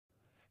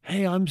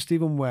Hey, I'm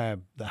Stephen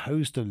Webb, the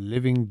host of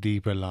Living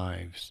Deeper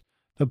Lives,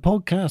 the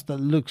podcast that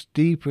looks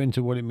deeper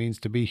into what it means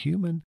to be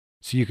human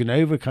so you can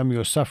overcome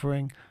your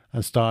suffering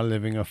and start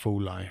living a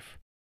full life.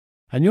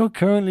 And you're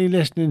currently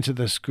listening to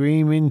the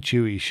Screaming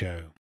Chewy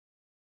Show.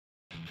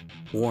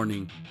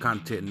 Warning,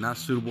 content not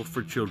suitable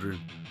for children.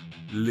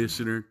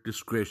 Listener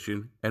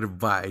discretion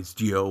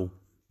advised, yo.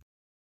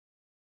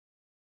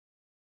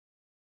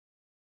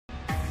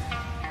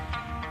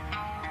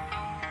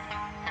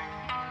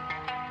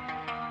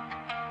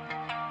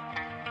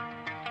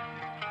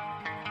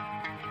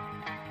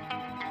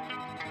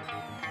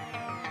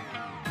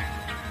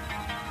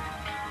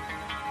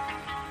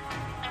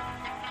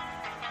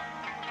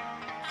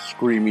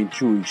 Screaming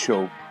Chewy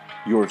Show,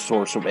 your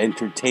source of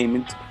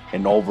entertainment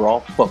and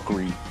overall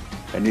fuckery.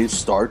 And it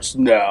starts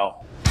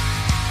now.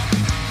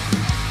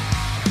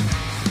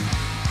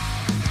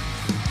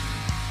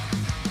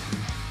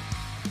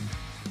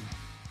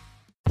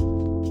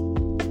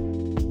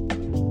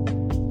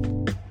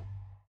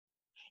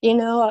 You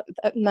know,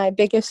 my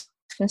biggest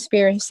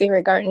conspiracy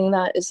regarding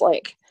that is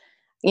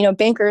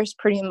bankers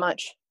pretty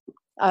much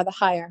are the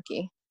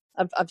hierarchy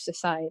of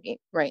society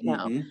right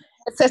now. Mm-hmm.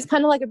 It's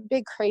kind of like a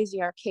big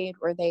crazy arcade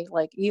where they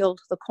yield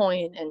the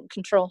coin and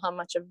control how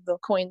much of the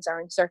coins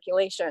are in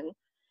circulation,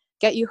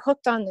 get you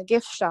hooked on the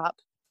gift shop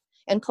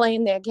and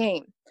playing their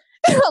game.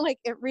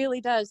 It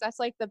really does. That's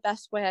the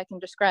best way I can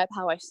describe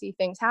how I see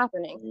things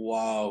happening.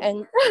 Wow.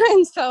 And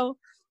so,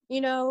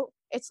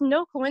 it's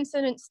no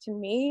coincidence to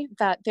me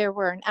that there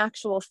were an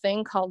actual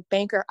thing called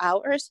banker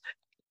hours,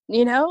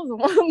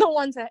 the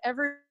ones that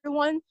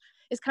everyone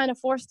is kind of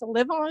forced to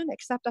live on,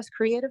 except us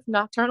creative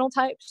nocturnal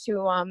types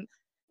who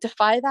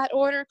defy that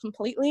order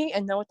completely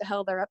and know what the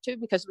hell they're up to,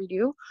 because we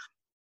do.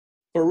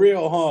 For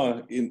real,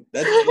 huh?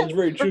 That's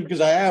very true,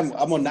 because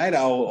I'm a night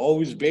owl,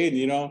 always been,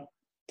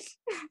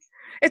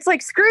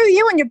 It's screw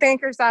you and your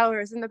banker's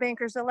hours, and the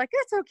bankers are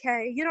it's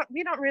okay.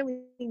 We don't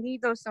really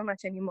need those so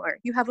much anymore.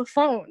 You have a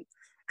phone.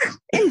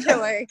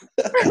 Enjoy.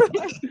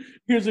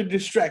 Here's a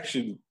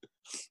distraction.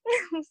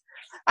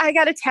 I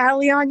got a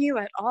tally on you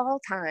at all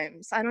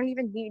times. I don't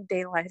even need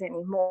daylight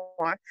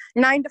anymore.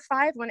 9 to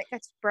 5 when it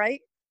gets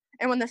bright,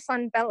 and when the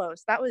sun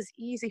bellows. That was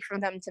easy for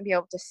them to be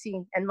able to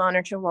see and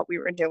monitor what we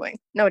were doing,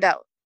 no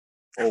doubt.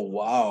 Oh,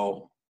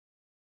 wow.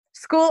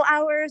 School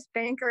hours,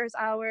 bankers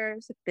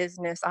hours,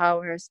 business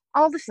hours,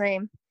 all the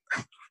same.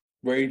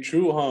 Very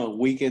true, huh?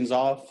 Weekends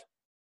off.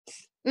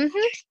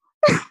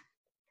 Mm-hmm.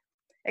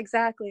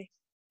 Exactly.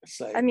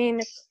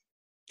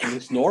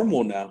 It's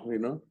normal now,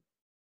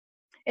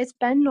 It's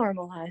been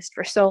normalized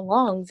for so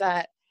long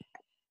that,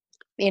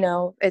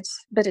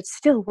 it's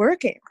still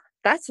working.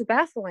 That's the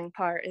baffling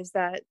part, is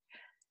that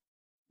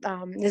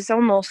there's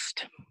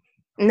almost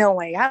no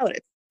way out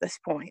at this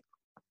point.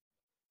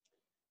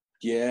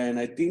 Yeah, and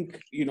I think,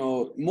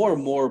 more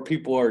and more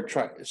people are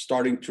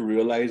starting to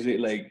realize it,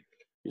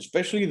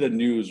 especially the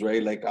news,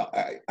 right?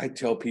 I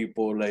tell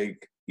people, the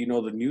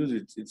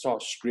news, it's all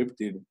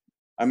scripted.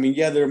 I mean,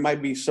 yeah, there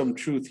might be some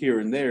truth here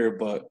and there,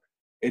 but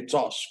it's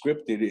all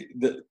scripted.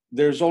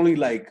 There's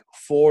only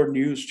 4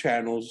 news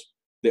channels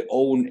that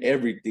own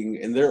everything,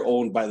 and they're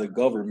owned by the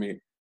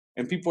government.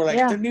 And people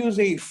are the news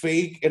ain't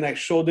fake. And I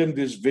showed them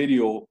this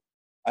video.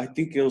 I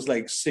think it was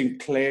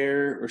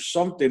Sinclair or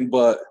something,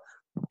 but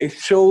it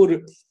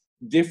showed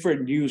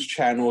different news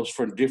channels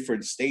from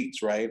different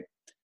states, right?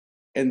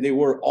 And they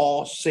were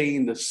all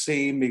saying the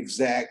same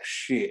exact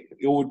shit.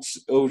 It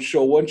would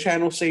show one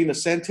channel saying a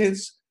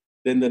sentence,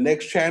 then the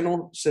next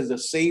channel says the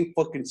same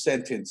fucking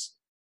sentence,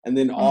 and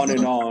then on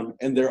and on,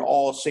 and they're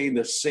all saying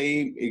the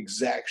same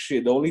exact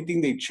shit. The only thing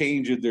they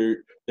change is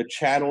the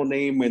channel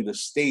name and the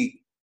state.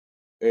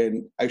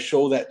 And I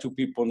show that to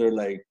people, and they're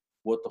like,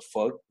 "What the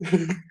fuck?"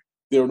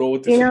 They don't know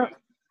what to say.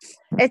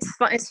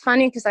 It's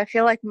funny because I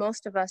feel like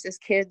most of us as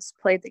kids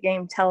played the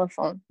game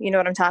telephone. You know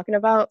what I'm talking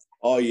about?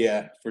 Oh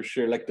yeah, for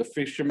sure. Like the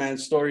fisherman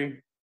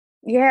story.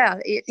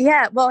 Yeah.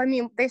 Well, I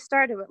mean, they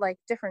started with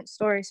different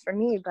stories for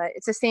me, but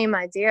it's the same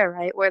idea,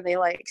 right? Where they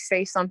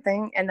say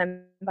something, and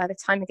then by the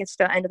time it gets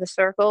to the end of the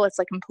circle, it's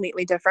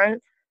completely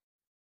different.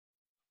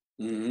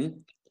 Mm-hmm.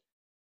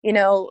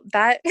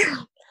 That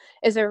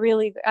is I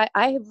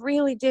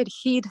really did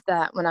heed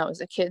that when I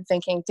was a kid,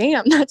 thinking,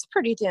 damn, that's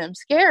pretty damn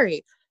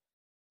scary.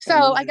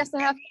 So I guess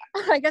I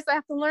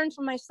have to learn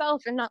for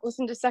myself and not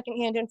listen to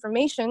secondhand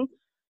information,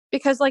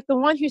 because the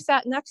one who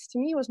sat next to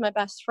me was my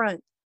best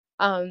friend.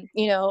 And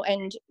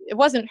it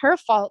wasn't her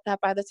fault that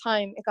by the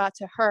time it got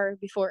to her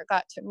before it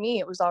got to me,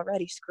 it was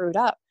already screwed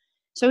up.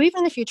 So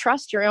even if you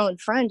trust your own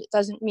friend, it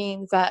doesn't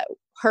mean that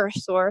her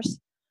source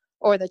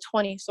or the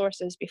 20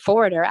 sources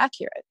before it are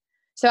accurate.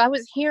 So I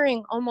was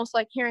almost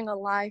hearing a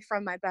lie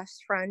from my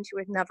best friend, who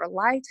would never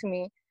lie to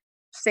me,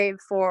 save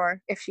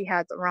for if she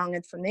had the wrong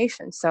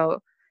information.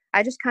 So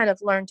I just kind of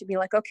learned to be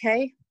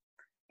okay,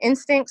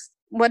 instincts,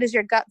 what is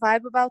your gut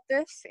vibe about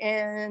this?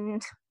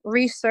 And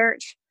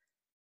research.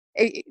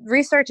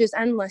 Research is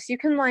endless. You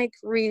can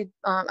read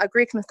a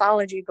Greek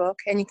mythology book,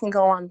 and you can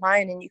go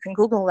online and you can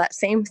Google that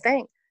same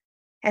thing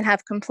and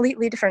have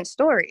completely different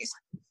stories.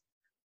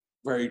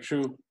 Very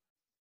true.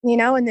 you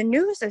know, and the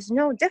news is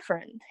no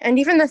different. And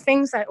even the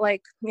things that,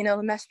 like, you know,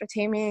 the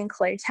Mesopotamian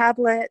clay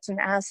tablets and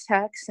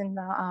Aztecs and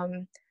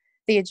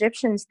the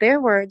Egyptians, their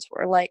words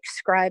were like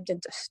scribed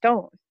into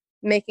stone,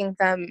 making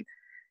them,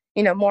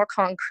 you know, more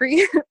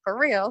concrete for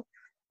real.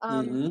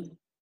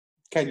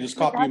 Can't just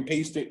copy and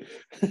paste it.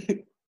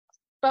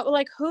 But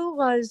like, who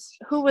was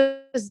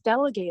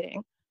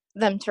delegating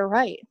them to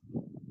write?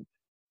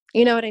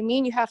 You know what I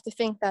mean? You have to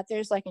think that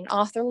there's like an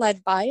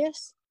author-led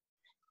bias,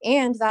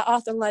 and that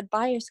author-led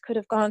bias could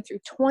have gone through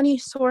 20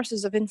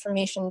 sources of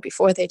information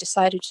before they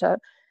decided to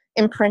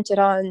imprint it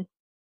on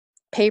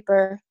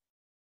paper,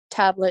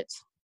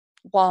 tablets,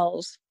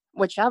 walls,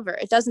 whichever.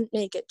 It doesn't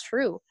make it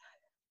true.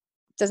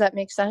 Does that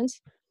make sense?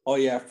 Oh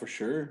yeah, for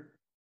sure.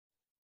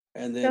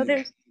 And So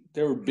then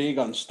they were big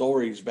on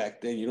stories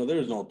back then. You know, there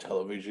was no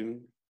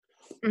television.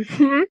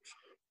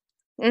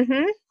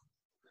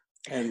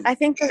 And I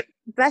think the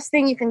best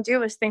thing you can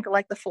do is think of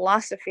like the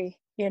philosophy,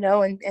 you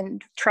know,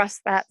 and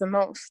trust that the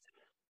most.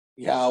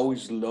 Yeah, I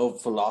always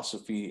loved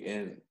philosophy.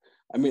 And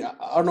I mean,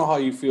 I don't know how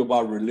you feel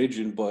about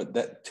religion, but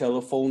that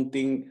telephone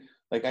thing,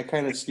 like I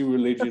kind of see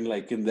religion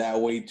like in that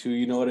way too.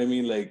 You know what I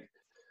mean? Like,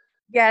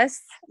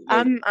 yes,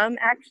 like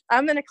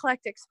I'm an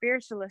eclectic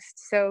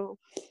spiritualist, so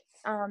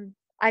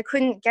I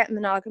couldn't get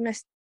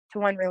monogamous to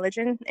one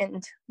religion,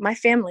 and my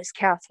family's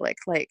Catholic,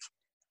 like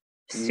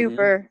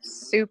super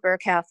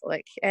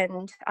Catholic,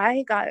 and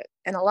I got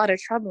in a lot of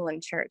trouble in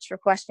church for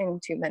questioning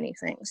too many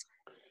things.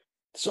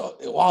 So,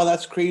 wow,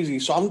 that's crazy.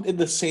 So I'm in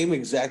the same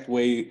exact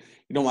way. You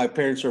know, my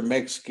parents are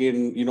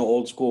Mexican, you know,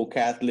 old school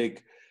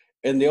Catholic,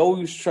 and they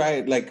always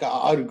tried, like,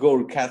 I would go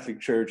to Catholic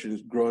church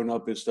and growing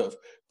up and stuff,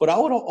 but I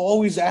would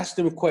always ask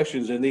them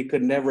questions and they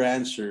could never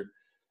answer.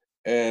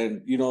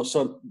 And, you know,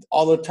 so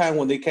all the time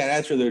when they can't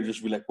answer, they'll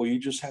just be like, well, you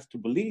just have to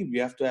believe,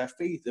 you have to have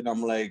faith. And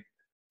I'm like,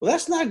 well,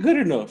 that's not good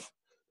enough.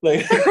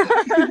 Like,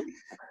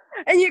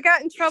 and you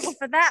got in trouble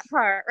for that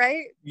part,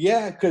 right?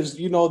 yeah, because,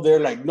 you know, they're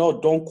like, no,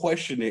 don't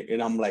question it.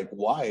 And I'm like,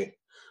 why?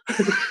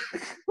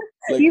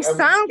 Like, you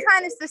sound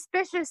kind of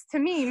suspicious to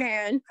me,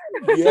 man.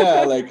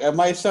 Yeah, like I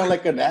might sound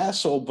like an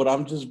asshole, but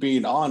I'm just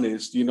being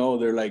honest. You know,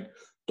 they're like,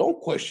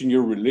 don't question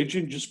your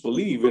religion, just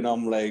believe. And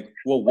I'm like,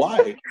 well,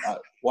 why?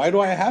 Why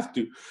do I have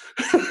to?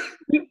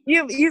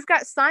 You've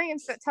got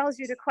science that tells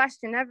you to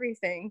question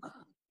everything.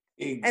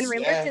 Exactly. And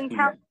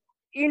religion,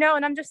 you know,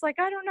 and I'm just like,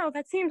 I don't know,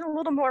 that seems a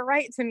little more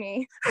right to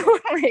me.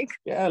 Like,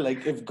 yeah,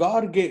 like if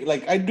God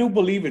like I do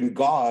believe in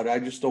God, I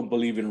just don't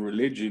believe in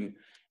religion.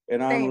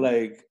 And I'm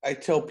like, I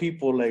tell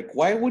people, like,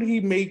 why would he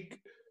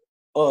make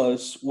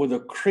us with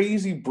a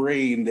crazy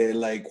brain that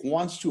like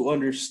wants to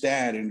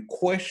understand and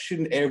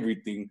question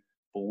everything,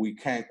 but we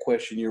can't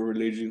question your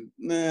religion?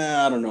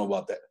 Nah, I don't know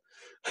about that.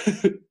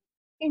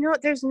 You know,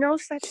 there's no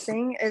such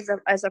thing as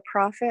a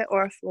prophet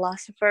or a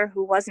philosopher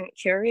who wasn't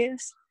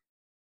curious.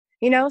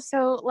 You know,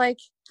 so like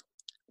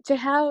to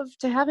have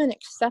an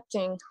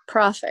accepting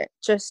prophet,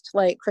 just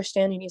like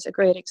Christianity is a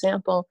great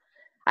example.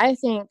 I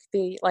think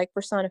the like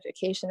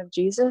personification of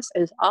Jesus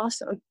is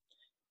awesome.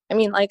 I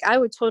mean, like I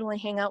would totally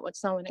hang out with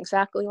someone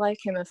exactly like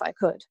him if I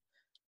could.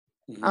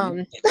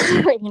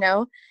 You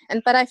know,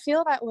 but I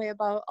feel that way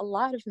about a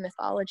lot of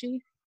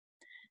mythology.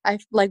 I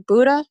like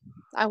Buddha.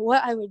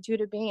 What I would do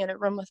to be in a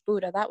room with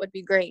Buddha, that would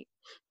be great.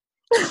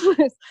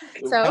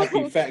 So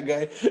happy fat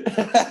guy.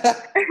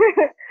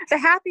 The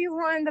happy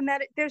one,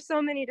 there's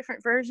so many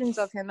different versions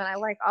of him, and I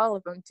like all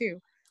of them too.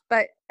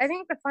 But I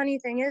think the funny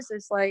thing is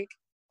like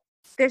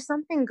there's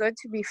something good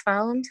to be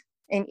found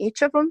in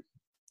each of them,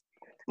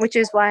 which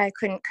is why I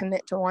couldn't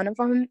commit to one of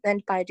them.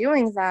 And by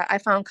doing that, I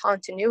found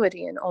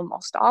continuity in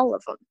almost all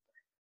of them.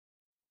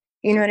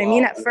 You know what I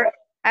mean?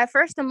 At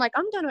first, I'm like,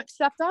 I'm going to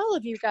accept all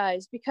of you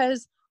guys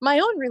because my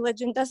own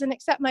religion doesn't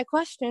accept my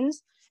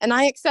questions, and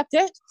I accept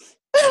it.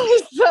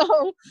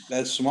 So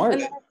that's smart.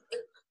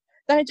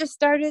 Then I just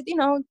started, you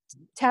know,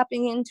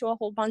 tapping into a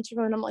whole bunch of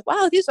them, and I'm like,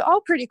 wow, these are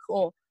all pretty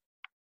cool.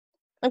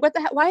 Like, what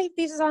the heck? Why are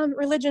these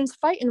religions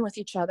fighting with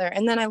each other?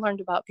 And then I learned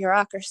about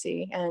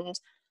bureaucracy and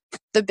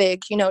the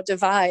big, you know,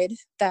 divide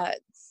that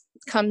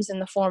comes in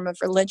the form of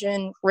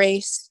religion,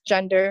 race,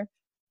 gender.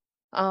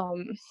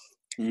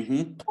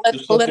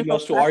 There's something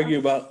else to argue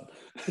about.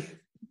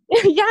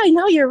 Yeah, I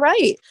know, you're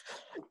right.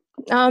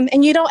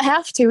 And you don't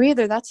have to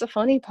either. That's the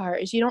funny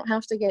part, is you don't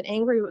have to get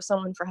angry with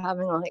someone for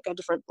having like a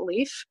different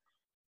belief.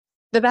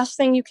 The best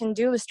thing you can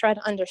do is try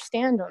to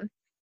understand them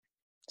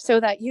so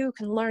that you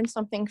can learn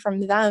something from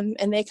them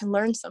and they can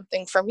learn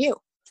something from you.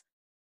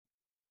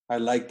 I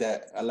like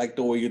that. I like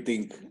the way you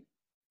think.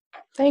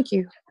 Thank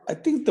you. I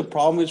think the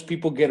problem is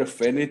people get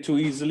offended too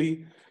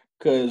easily,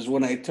 because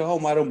when I tell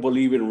them I don't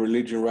believe in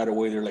religion right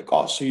away, they're like,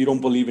 oh, so you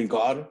don't believe in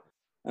God?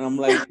 And I'm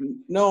like,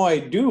 no, I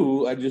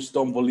do. I just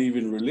don't believe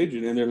in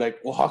religion. And they're like,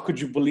 well, how could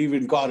you believe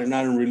in God and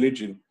not in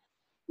religion?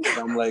 And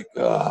I'm like,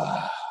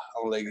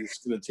 it's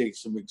going to take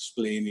some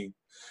explaining.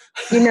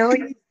 You know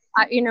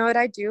what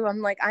I do? I'm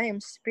like, I am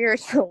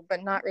spiritual,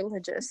 but not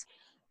religious.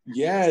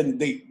 Yeah, and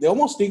they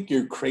almost think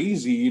you're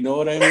crazy. You know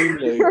what I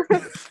mean?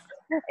 Like,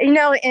 you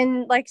know,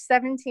 in like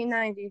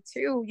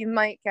 1792, you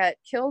might get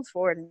killed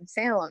for it in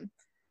Salem.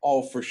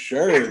 Oh, for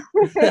sure.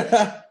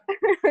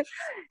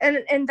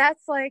 And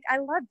that's like, I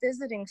love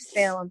visiting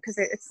Salem because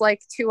it's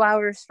like 2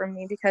 hours from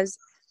me, because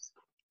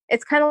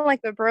it's kind of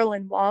like the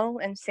Berlin Wall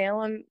and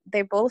Salem.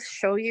 They both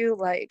show you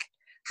like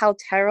how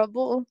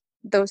terrible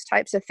those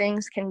types of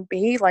things can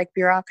be, like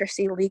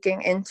bureaucracy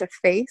leaking into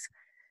faith,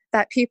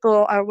 that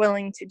people are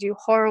willing to do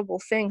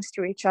horrible things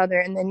to each other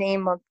in the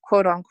name of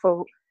quote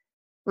unquote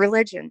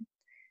religion.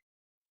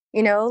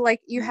 You know,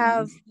 like you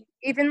have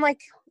even like,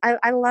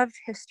 I love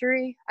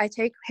history. I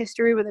take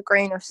history with a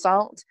grain of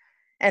salt,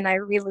 and I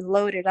really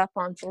load it up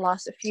on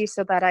philosophy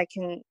so that I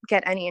can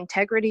get any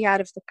integrity out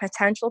of the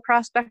potential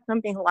prospect I'm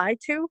being lied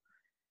to.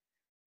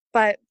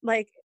 But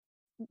like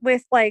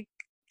with like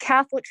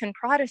Catholics and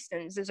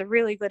Protestants is a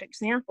really good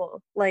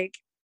example. Like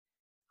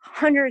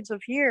hundreds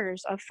of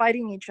years of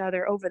fighting each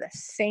other over the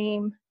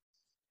same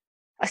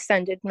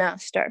ascended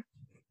master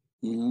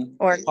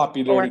or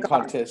popularity God.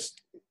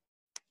 contest.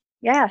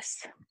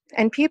 Yes.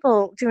 And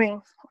people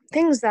doing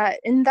things that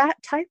in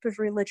that type of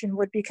religion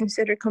would be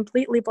considered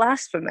completely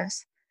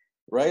blasphemous.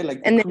 Right?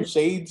 Like the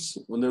Crusades,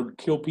 when they would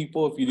kill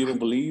people if you didn't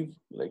believe.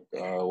 Like,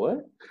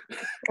 what?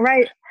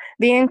 Right.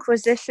 The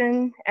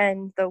Inquisition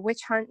and the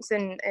witch hunts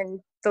and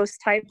those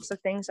types of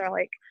things are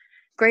like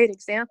great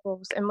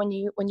examples. And when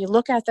you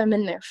look at them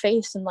in their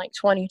face in like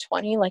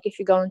 2020, like if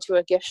you go into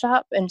a gift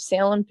shop in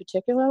Salem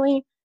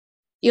particularly,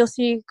 you'll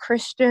see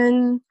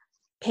Christian,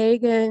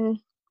 pagan,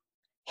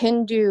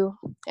 Hindu,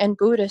 and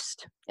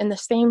Buddhist in the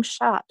same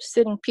shop,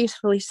 sitting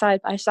peacefully side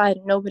by side,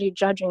 and nobody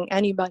judging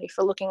anybody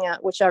for looking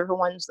at whichever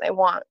ones they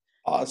want.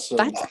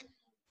 Awesome.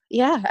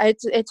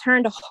 It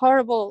turned a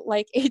horrible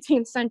like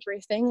 18th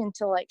century thing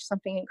into like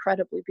something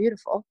incredibly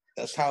beautiful.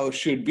 That's how it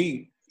should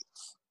be.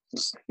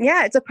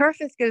 Yeah, it's a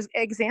perfect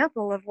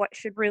example of what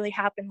should really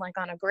happen like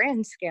on a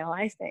grand scale,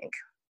 I think.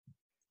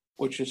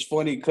 Which is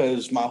funny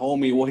because my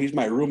homie, well, he's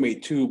my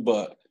roommate too,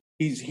 but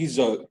he's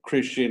a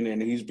Christian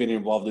and he's been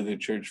involved in the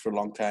church for a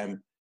long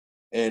time.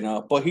 And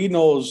but he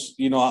knows,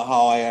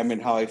 how I am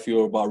and how I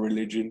feel about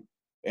religion.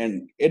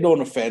 And it don't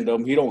offend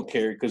him. He don't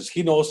care because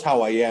he knows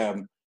how I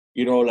am.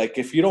 Like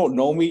if you don't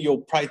know me,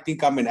 you'll probably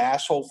think I'm an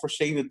asshole for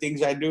saying the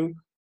things I do.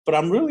 But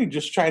I'm really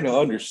just trying to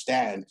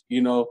understand,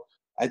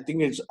 I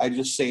think I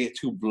just say it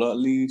too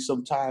bluntly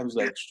sometimes,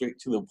 like straight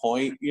to the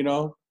point,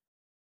 I'll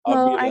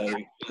be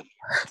like,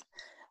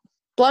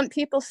 blunt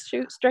people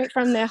shoot straight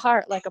from their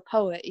heart like a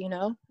poet,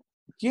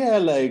 Yeah,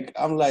 like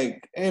I'm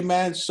like, hey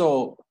man,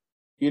 so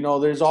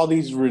there's all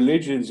these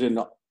religions and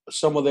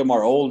some of them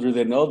are older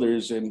than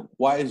others, and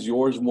why is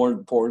yours more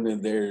important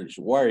than theirs?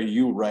 Why are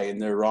you right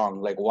and they're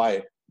wrong? Like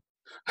why?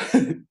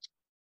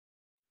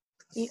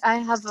 I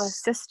have a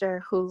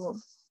sister who,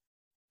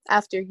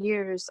 after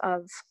years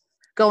of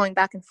going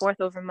back and forth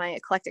over my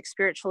eclectic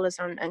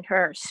spiritualism and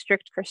her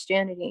strict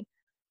Christianity,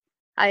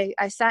 I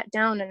sat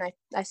down and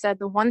I said,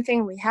 the one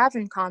thing we have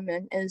in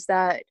common is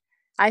that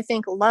I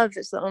think love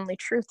is the only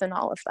truth in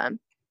all of them.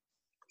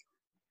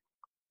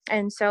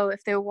 And so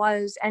if there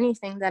was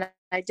anything that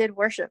I did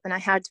worship and I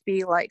had to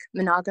be like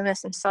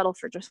monogamous and settle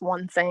for just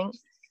one thing,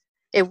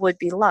 it would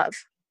be love.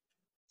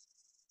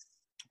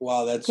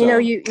 Wow, that's a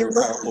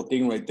powerful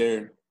thing right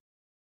there.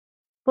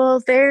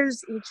 Well,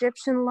 there's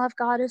Egyptian love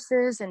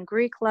goddesses and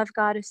Greek love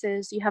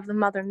goddesses. You have the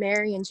Mother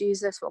Mary and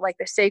Jesus with like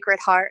the Sacred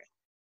Heart.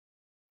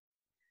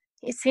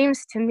 It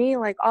seems to me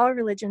like all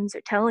religions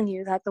are telling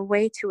you that the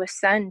way to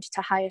ascend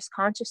to highest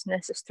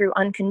consciousness is through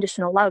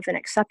unconditional love and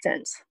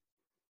acceptance.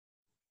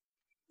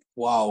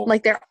 Wow.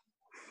 Like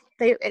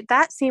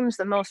that seems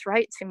the most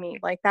right to me.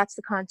 Like that's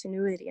the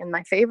continuity and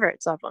my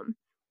favorites of them.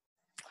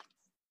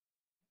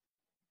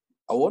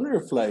 I wonder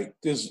if like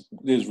this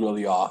is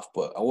really off,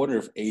 but I wonder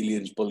if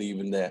aliens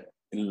believe in that,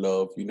 in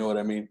love. You know what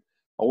I mean?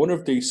 I wonder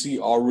if they see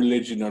our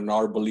religion and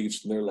our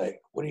beliefs and they're like,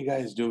 what are you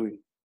guys doing?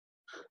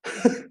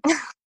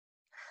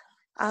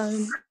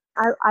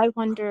 I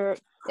wonder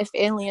if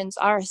aliens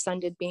are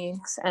ascended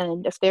beings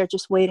and if they're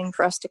just waiting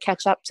for us to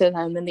catch up to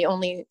them, and the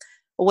only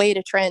way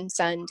to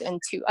transcend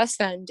and to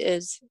ascend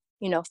is,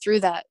 through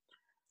that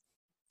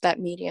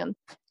medium.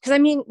 Because I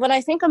mean, when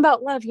I think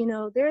about love,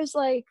 there's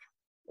like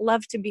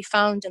love to be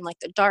found in like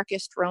the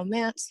darkest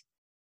romance,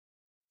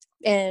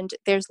 and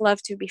there's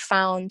love to be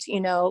found,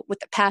 with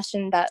the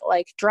passion that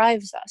like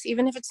drives us,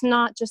 even if it's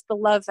not just the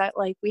love that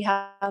like we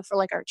have for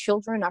like our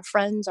children, our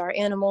friends, our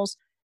animals,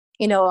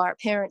 our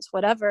parents,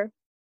 whatever.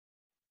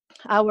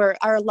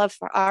 Our love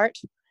for art,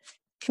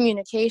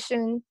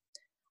 communication,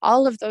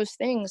 all of those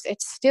things,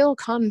 it still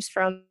comes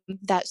from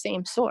that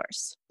same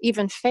source,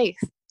 even faith.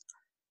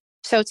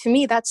 So to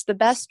me, that's the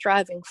best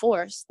driving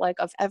force, like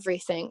of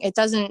everything. It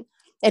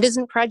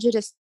isn't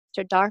prejudiced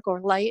to dark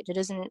or light.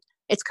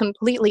 It's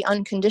completely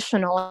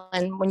unconditional.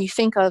 And when you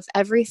think of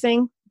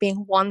everything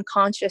being one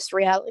conscious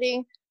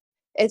reality,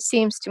 it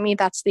seems to me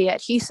that's the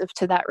adhesive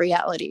to that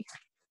reality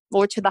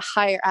or to the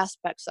higher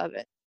aspects of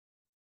it.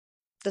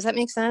 Does that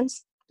make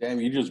sense? Damn,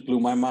 you just blew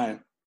my mind.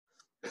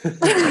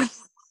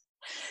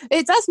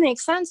 It does make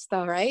sense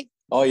though, right?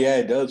 Oh yeah,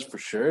 it does for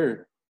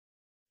sure.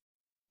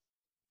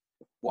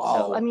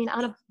 Wow. So, I mean,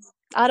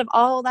 out of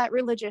all that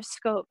religious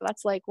scope,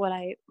 that's like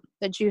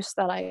the juice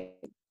that I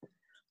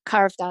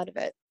carved out of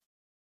it.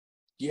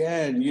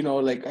 Yeah, and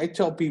like I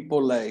tell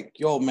people, like,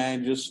 yo,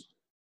 man, just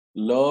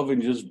love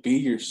and just be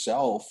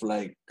yourself,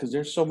 like, because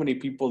there's so many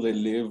people that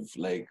live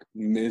like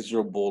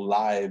miserable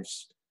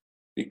lives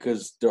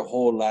because their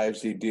whole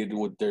lives they did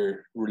what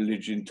their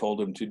religion told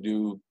them to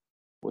do,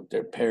 what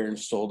their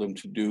parents told them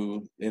to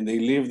do, and they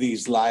live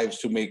these lives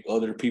to make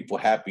other people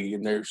happy,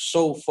 and they're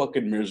so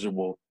fucking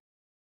miserable.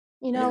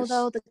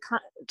 Though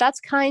that's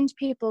kind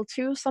people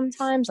too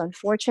sometimes,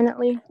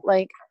 unfortunately.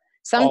 Like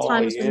Oh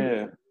sometimes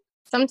yeah.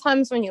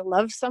 when you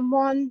love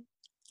someone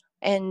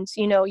and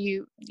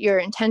your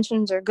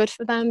intentions are good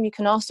for them, you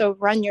can also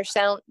run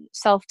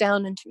yourself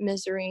down into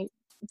misery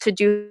to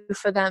do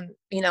for them,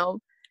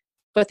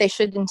 what they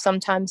shouldn't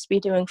sometimes be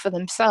doing for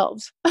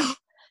themselves.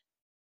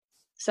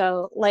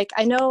 So like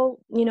I know,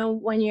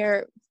 when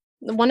you're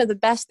one of the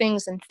best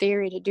things in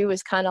theory to do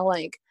is kind of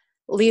like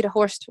lead a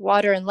horse to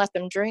water and let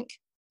them drink.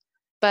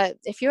 But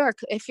if you're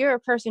a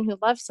person who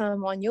loves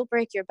someone, you'll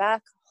break your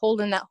back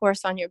holding that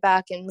horse on your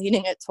back and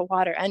leading it to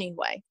water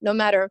anyway, no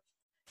matter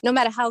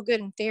how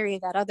good in theory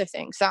that other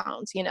thing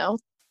sounds,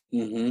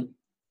 Mm-hmm.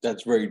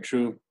 That's very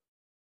true.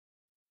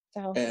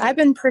 So And I've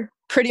been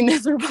pretty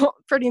miserable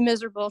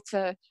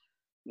to,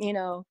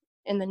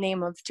 in the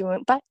name of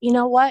doing, but you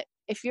know what?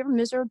 If you're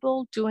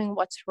miserable doing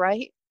what's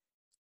right,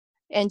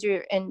 and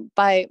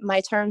by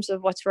my terms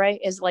of what's right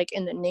is like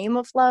in the name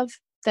of love,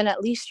 then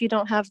at least you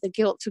don't have the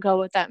guilt to go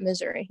with that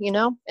misery, in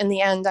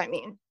the end, I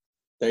mean.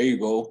 There you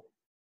go.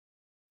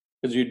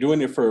 Because you're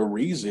doing it for a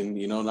reason,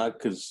 not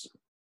because,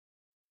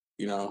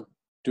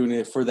 doing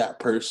it for that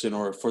person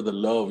or for the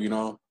love,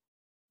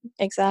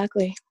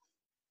 Exactly.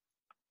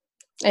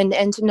 And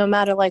no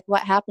matter like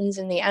what happens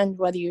in the end,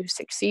 whether you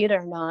succeed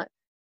or not,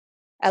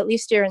 at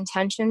least your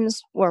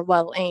intentions were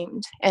well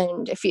aimed.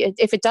 And if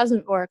it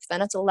doesn't work,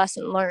 then it's a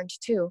lesson learned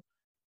too.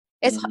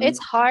 It's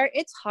hard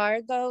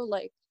though.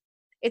 Like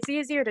it's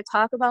easier to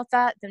talk about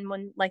that than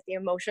when like the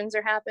emotions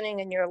are happening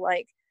and you're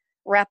like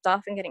wrapped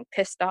off and getting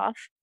pissed off.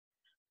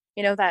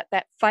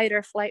 That fight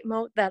or flight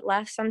mode that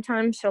lasts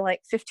sometimes for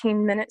like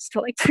 15 minutes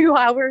to like 2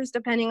 hours,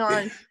 depending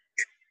on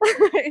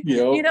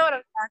you know what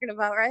I'm talking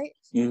about, right?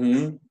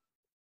 Mm-hmm.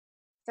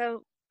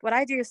 So what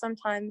I do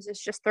sometimes is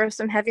just throw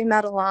some heavy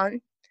metal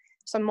on,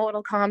 some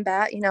Mortal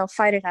Kombat,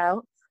 fight it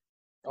out.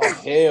 Oh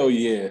hell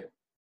yeah.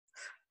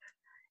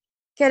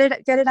 Get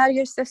it out of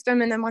your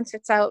system, and then once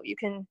it's out,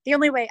 the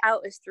only way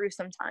out is through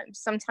sometimes.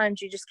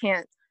 Sometimes you just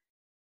can't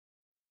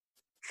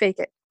fake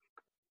it.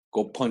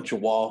 Go punch a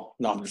wall.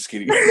 No, I'm just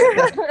kidding.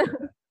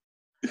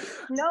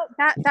 No,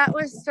 that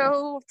was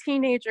so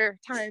teenager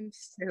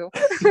times too.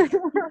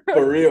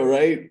 For real,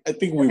 right? I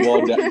think we've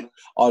all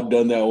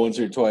done that once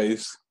or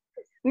twice.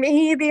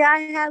 Maybe I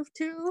have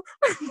too.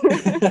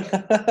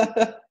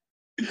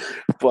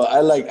 But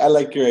I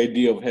like your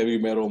idea of heavy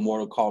metal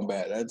Mortal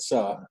Kombat. That's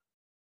a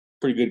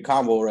pretty good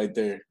combo right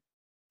there.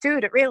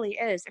 Dude, it really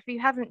is. If you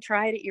haven't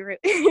tried it,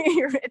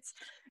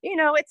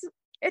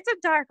 it's a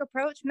dark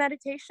approach.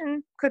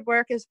 Meditation could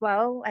work as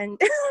well, and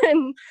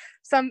and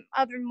some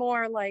other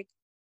more like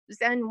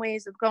Zen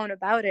ways of going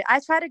about it. I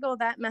try to go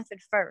that method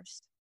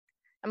first.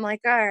 I'm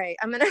like, all right,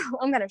 I'm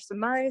gonna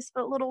surmise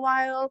for a little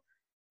while.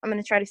 I'm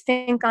gonna try to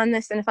think on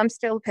this, and if I'm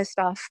still pissed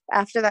off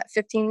after that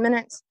 15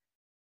 minutes,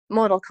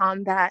 Mortal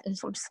Kombat and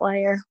some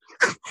Slayer.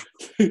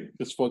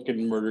 Just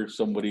fucking murder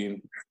somebody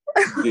in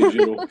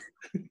digital.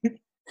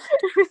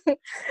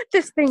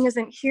 This thing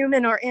isn't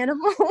human or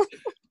animal.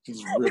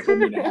 Just rip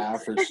them in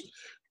half or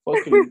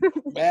fucking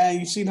man.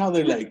 You seen how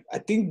they like? I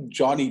think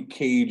Johnny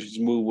Cage's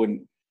move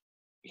when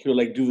he'll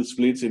like do the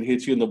splits and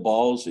hits you in the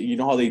balls. You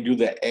know how they do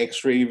the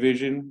X-ray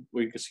vision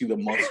where you can see the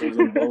muscles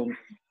and bone.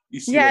 You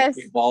see like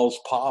the balls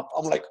pop.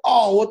 I'm like,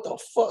 oh, what the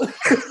fuck?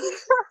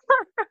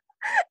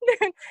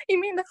 You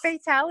mean the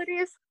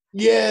fatalities?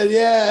 Yeah.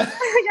 Yeah.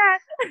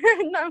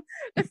 No,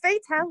 the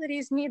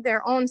fatalities need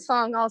their own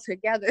song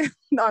altogether.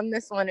 On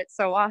this one, it's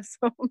so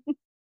awesome.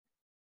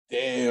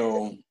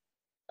 Damn.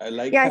 I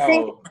like how. I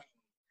think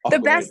the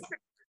best.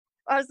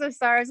 I was so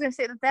sorry. I was gonna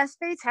say the best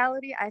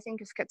fatality I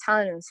think is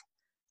Katana's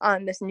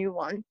on this new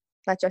one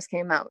that just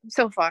came out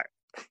so far.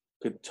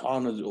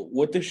 Katana's.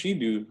 What does she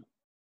do?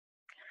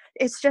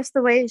 It's just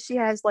the way she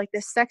has like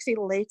this sexy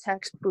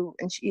latex boot,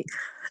 and she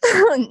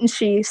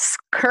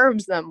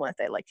curbs them with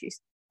it, like she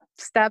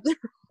stabs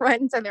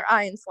right into their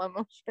eye in slow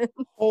motion.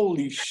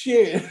 Holy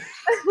shit!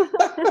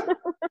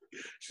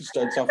 She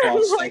starts off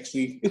all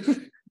sexy.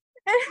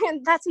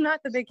 And that's not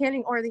the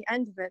beginning or the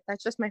end of it.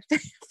 That's just my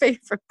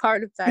favorite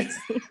part of that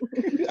scene.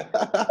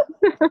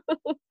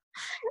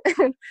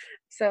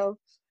 So,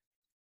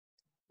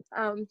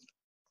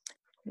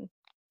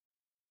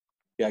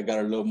 yeah, I got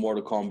a little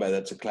Mortal Kombat.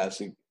 That's a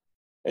classic.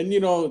 And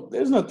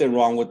there's nothing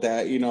wrong with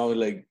that.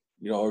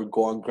 Or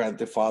go on Grand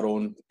Theft Auto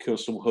and kill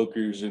some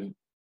hookers and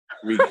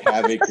wreak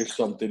havoc or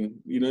something.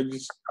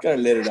 Just gotta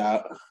let it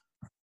out.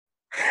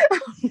 Oh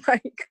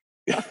my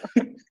God.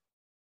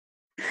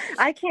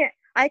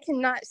 I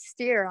cannot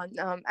steer on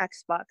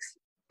Xbox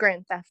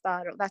Grand Theft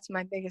Auto. That's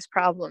my biggest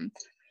problem.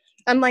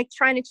 I'm like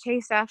trying to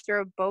chase after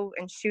a boat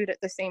and shoot at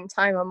the same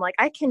time. I'm like,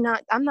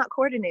 I'm not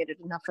coordinated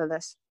enough for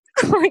this.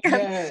 Like,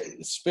 Yeah,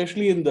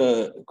 especially in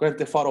the Grand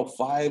Theft Auto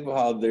 5,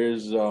 how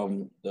there's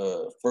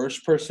the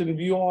first person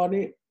view on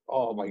it.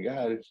 Oh my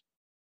god,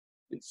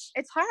 it's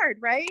it's hard,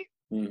 right?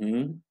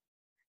 mm-hmm.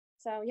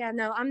 So yeah,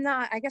 no, I'm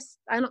not. I guess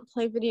I don't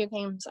play video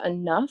games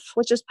enough,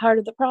 which is part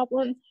of the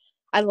problem.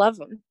 I love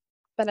them,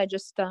 but I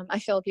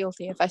feel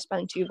guilty if I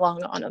spend too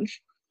long on them.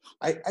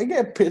 I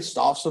get pissed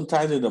off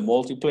sometimes in the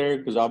multiplayer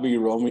because I'll be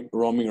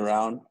roaming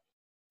around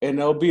and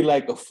there'll be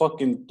like a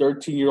fucking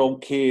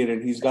 13-year-old kid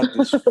and he's got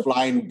this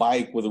flying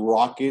bike with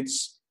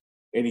rockets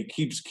and he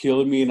keeps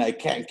killing me and I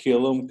can't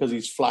kill him because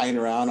he's flying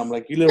around. I'm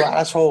like, you little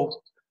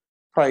asshole.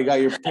 Probably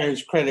got your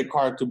parents' credit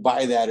card to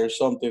buy that or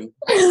something.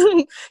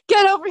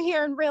 Get over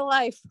here in real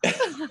life.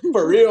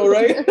 For real,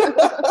 right?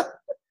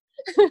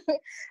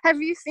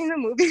 Have you seen the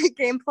movie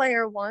Game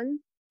Player One?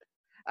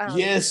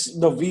 Yes,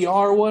 the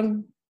VR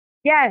one.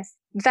 Yes,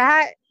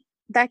 that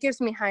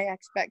gives me high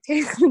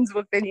expectations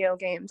with video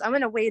games. I'm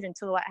gonna wait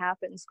until that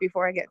happens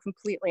before I get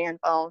completely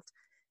involved,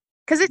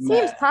 because it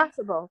seems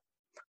possible.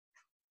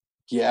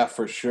 Yeah,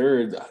 for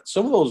sure.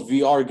 Some of those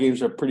VR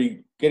games are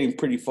getting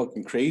pretty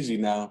fucking crazy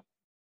now.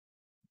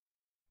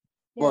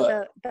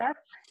 Yeah,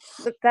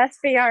 the best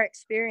VR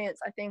experience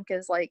I think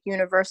is like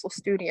Universal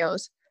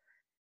Studios,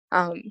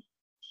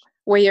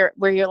 where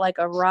you're like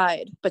a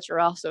ride, but you're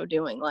also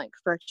doing like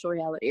virtual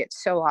reality.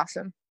 It's so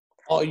awesome.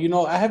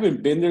 Oh, I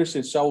haven't been there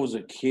since I was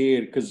a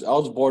kid because I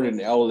was born in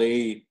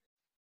LA.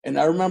 And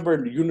I remember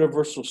in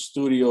Universal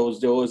Studios,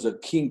 there was a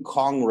King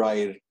Kong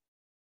ride.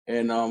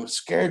 And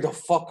scared the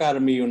fuck out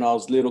of me when I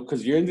was little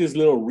because you're in this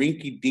little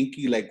rinky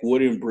dinky, like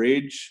wooden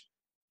bridge.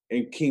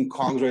 And King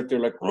Kong's right there,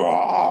 like,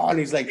 raw, and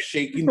he's like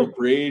shaking the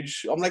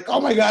bridge. I'm like, oh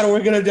my God,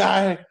 we're going to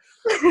die.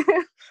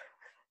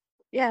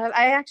 Yeah,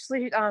 I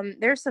actually,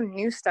 there's some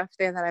new stuff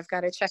there that I've got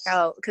to check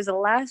out because the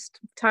last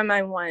time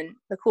I went,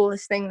 the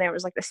coolest thing there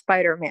was like the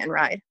Spider-Man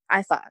ride,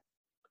 I thought.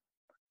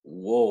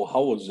 Whoa,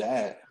 how was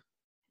that?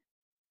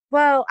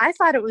 Well, I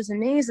thought it was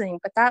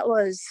amazing, but that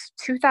was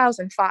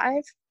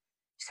 2005.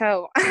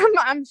 So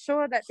I'm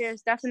sure that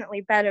there's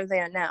definitely better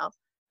there now.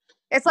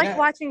 It's like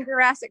watching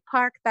Jurassic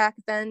Park back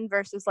then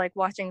versus like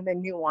watching the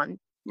new one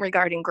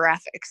regarding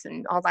graphics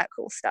and all that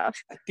cool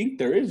stuff. I think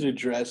there is a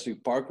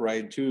Jurassic Park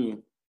ride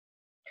too.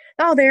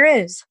 Oh, there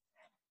is.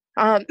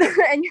 And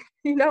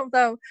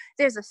though,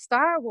 there's a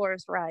Star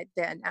Wars ride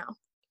there now.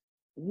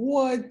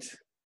 What?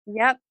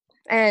 Yep.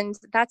 And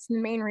that's the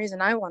main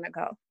reason I want to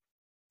go.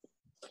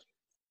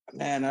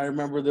 Man, I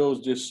remember there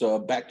was this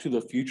Back to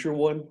the Future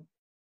one.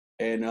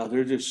 And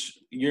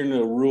you're in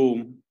a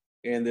room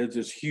and there's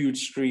this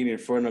huge screen in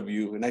front of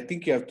you. And I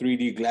think you have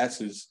 3D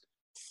glasses.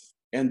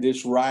 And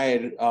this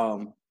ride,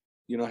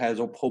 has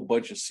a whole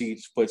bunch of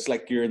seats, but it's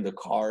like you're in the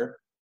car.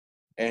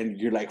 And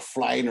you're like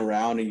flying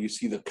around and you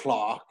see the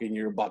clock and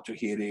you're about to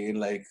hit it,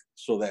 like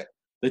so that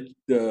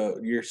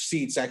your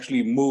seats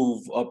actually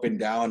move up and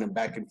down and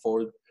back and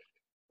forth.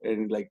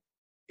 And like,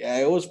 yeah,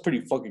 it was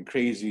pretty fucking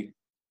crazy.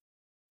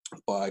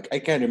 But I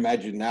can't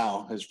imagine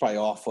now. It's probably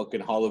all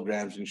fucking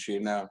holograms and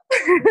shit now.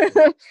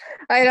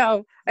 I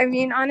know. I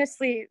mean,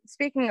 honestly,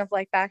 speaking of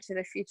like Back to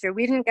the Future,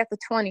 we didn't get the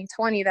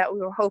 2020 that we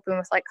were hoping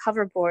with like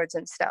hoverboards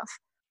and stuff.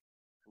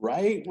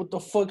 Right? What the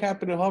fuck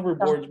happened to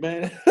hoverboards,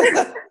 man?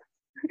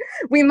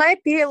 We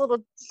might be a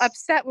little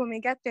upset when we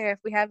get there if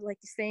we have like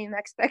the same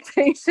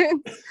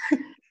expectations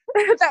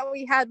that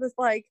we had with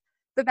like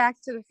the Back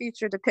to the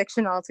Future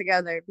depiction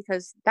altogether,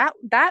 because that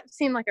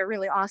seemed like a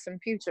really awesome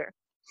future.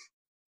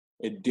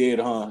 It did,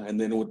 huh? And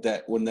then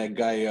when that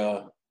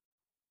guy,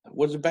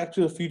 was it Back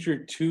to the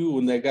Future 2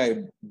 when that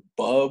guy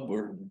Bud,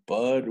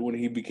 when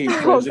he became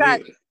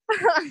president?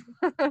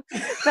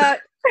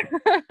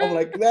 I'm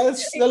like, that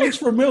looks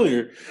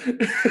familiar.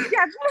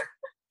 Yeah.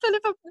 And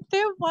if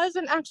there was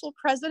an actual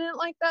president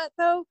like that,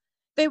 though,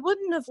 they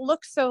wouldn't have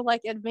looked so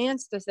like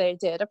advanced as they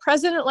did. A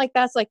president like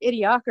that's like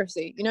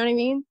Idiocracy. You know what I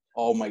mean?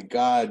 Oh my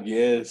God,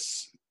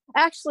 yes.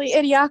 Actually,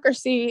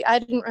 Idiocracy, I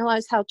didn't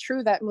realize how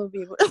true that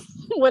movie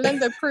would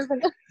end up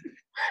proving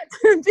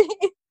to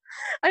be.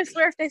 I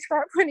swear if they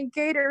start putting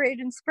Gatorade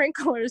in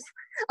sprinklers,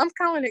 I'm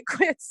calling it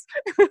quits.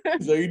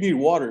 So you need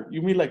water.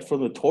 You mean like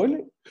from the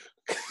toilet?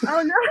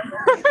 Oh, no.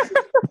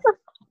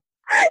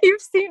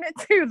 You've seen it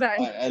too, then.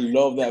 I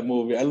love that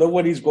movie. I love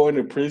when he's going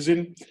to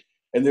prison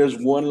and there's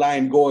one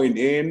line going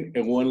in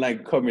and one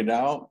line coming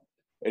out.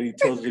 And he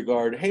tells the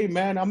guard, hey,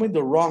 man, I'm in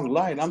the wrong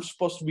line. I'm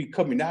supposed to be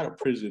coming out of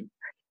prison.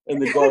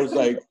 And the guard's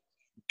like,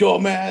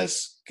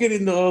 dumbass, get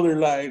in the other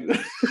line.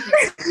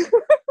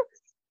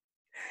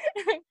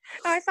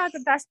 I thought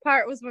the best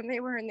part was when they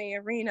were in the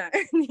arena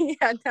and he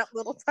had that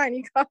little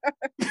tiny car.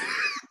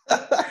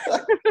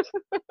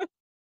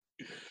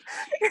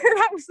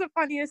 That was the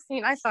funniest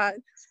scene. I thought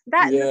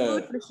that the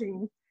food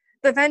machine,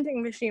 the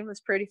vending machine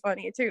was pretty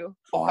funny too.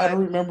 Oh, I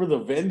don't remember the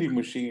vending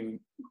machine.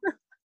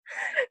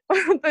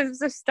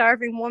 There's a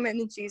starving woman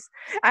and she's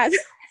at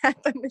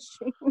the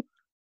machine,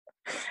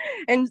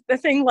 and the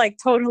thing like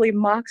totally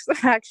mocks the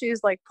fact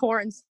she's like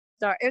porn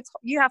star.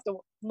 You have to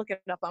look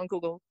it up on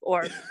Google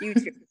or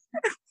YouTube.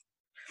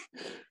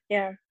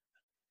 Yeah.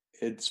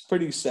 It's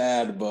pretty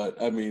sad,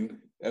 but I mean,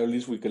 at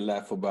least we can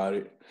laugh about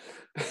it.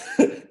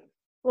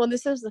 Well,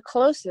 this is the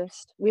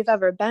closest we've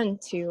ever been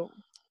to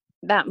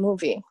that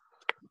movie.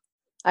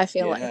 I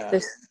feel like Yeah.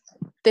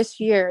 this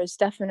year has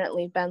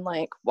definitely been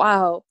like,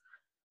 wow,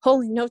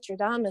 holy Notre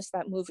Dame,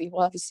 that movie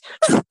was.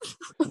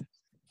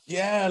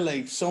 Yeah,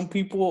 like some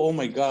people, oh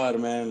my God,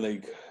 man,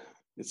 like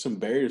it's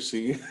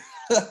embarrassing.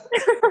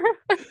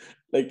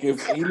 Like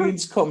if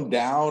aliens come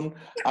down,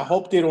 I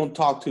hope they don't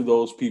talk to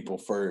those people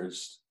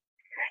first.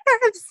 I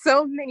have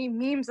so many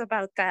memes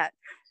about that.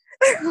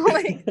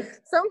 Like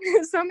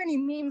so many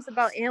memes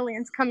about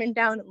aliens coming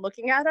down and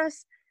looking at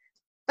us.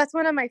 That's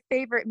one of my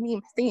favorite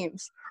meme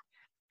themes.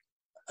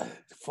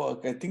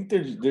 Fuck, I think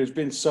there's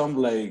been some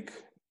like,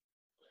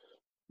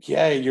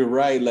 yeah, you're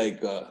right.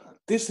 Like,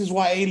 this is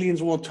why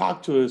aliens won't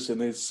talk to us,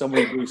 and then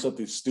somebody doing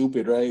something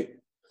stupid, right?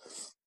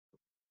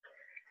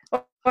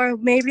 Or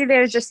maybe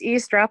they're just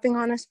eavesdropping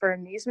on us for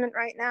amusement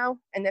right now,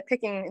 and they're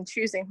picking and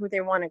choosing who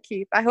they want to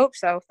keep. I hope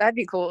so. That'd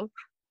be cool.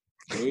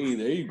 Hey,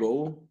 there you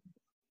go.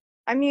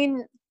 I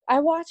mean, I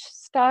watched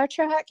Star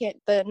Trek,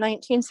 the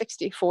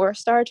 1964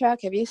 Star Trek.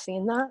 Have you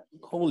seen that?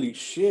 Holy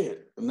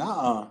shit.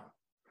 Nah.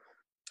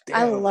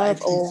 I Damn,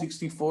 love old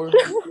 1964.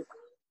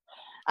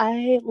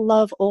 I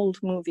love old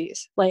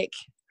movies. Like,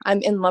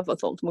 I'm in love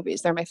with old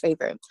movies. They're my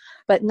favorite.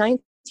 But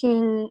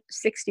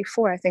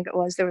 1964, I think it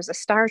was, there was a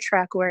Star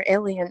Trek where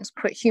aliens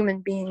put human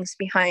beings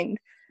behind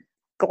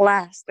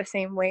glass the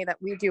same way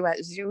that we do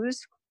at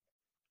zoos.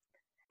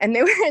 And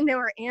they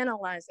were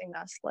analyzing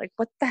us, like,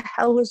 what the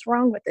hell is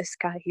wrong with this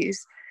guy?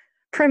 He's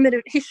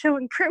primitive. He's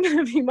showing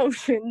primitive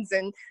emotions,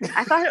 and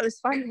I thought it was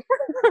funny.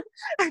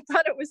 I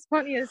thought it was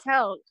funny as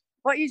hell.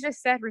 What you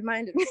just said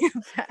reminded me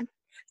of that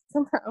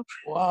somehow.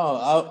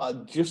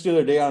 Wow. Just the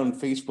other day on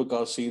Facebook,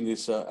 I was seeing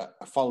this. I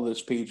follow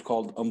this page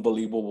called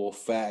Unbelievable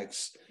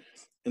Facts.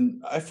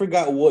 And I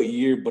forgot what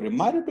year, but it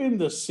might have been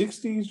the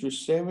 60s or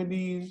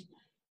 70s,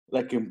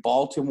 like in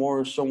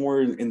Baltimore or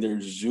somewhere in their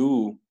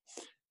zoo.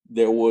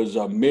 There was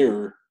a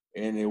mirror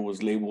and it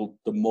was labeled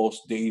the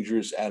most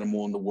dangerous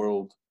animal in the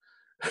world.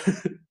 I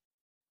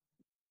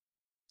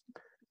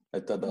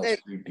thought that was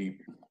That, pretty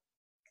deep.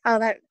 oh,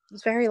 that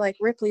was very like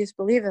Ripley's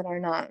Believe It or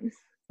Not.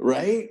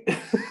 Right?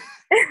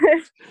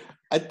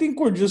 I think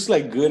we're just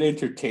like good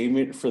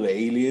entertainment for the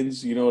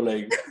aliens, you know,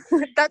 like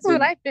That's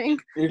what I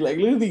think. they're like,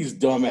 look at these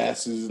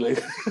dumbasses.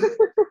 Like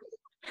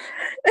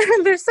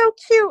They're so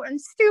cute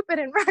and stupid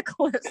and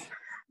reckless.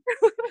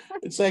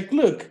 it's like,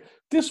 look,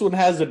 this one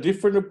has a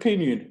different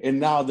opinion, and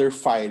now they're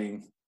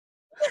fighting.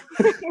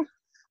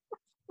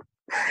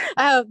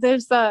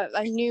 There's a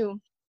new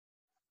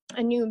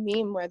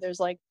meme where there's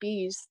like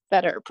bees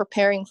that are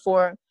preparing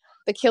for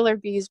the killer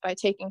bees by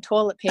taking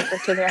toilet paper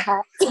to their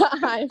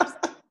hives.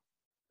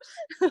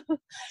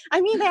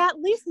 I mean, they at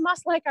least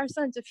must like our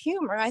sense of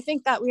humor. I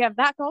think that we have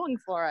that going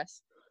for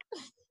us.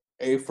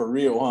 Hey, for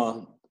real,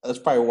 huh? That's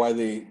probably why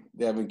they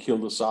haven't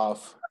killed us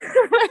off.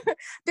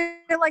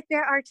 They're like,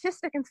 they're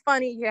artistic and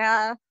funny.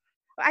 Yeah,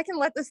 I can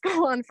let this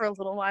go on for a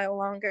little while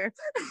longer.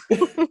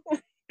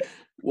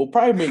 We'll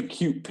probably make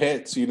cute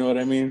pets. You know what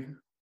I mean?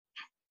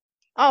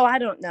 Oh, I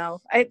don't know.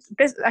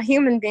 A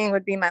human being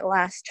would be my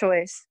last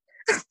choice.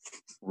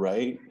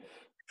 Right?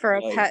 For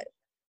a like, pet.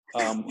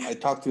 I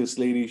talked to this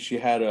lady. She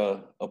had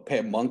a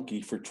pet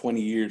monkey for 20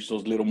 years.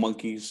 Those little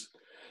monkeys,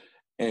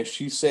 and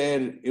she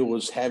said it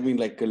was having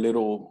like a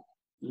little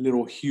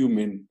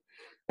human.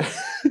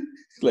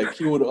 Like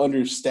he would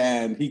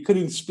understand. He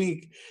couldn't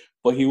speak,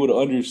 but he would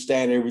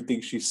understand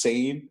everything she's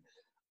saying.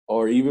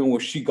 Or even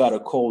when she got a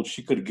cold,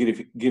 she could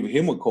give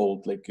him a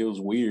cold. Like it was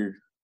weird.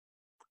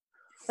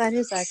 That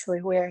is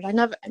actually weird.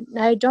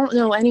 I don't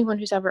know anyone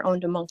who's ever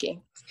owned a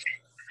monkey.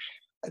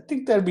 I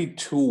think that'd be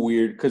too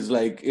weird because,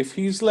 like, if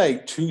he's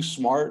like too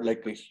smart,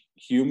 like a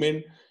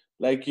human,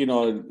 like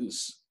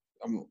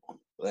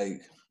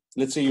like,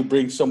 let's say you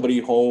bring somebody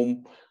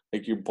home,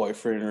 like your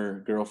boyfriend or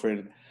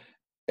girlfriend,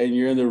 and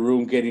you're in the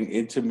room getting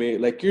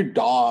intimate, like your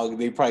dog,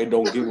 they probably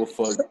don't give a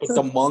fuck. But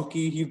the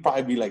monkey, he'd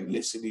probably be like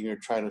listening or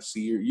trying to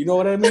see her. You know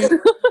what I mean?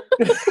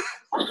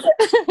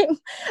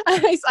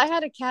 I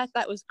had a cat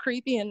that was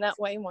creepy in that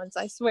way once.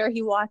 I swear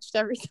he watched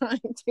every time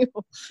too.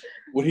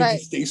 Would he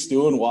just stay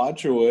still and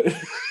watch or what?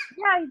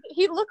 Yeah,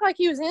 he looked like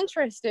he was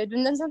interested,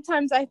 and then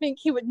sometimes I think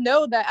he would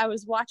know that I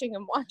was watching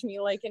him watch me,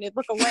 like, and he'd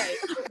look away.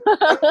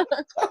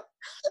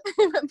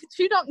 But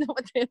you don't know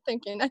what they're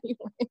thinking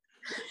anyway.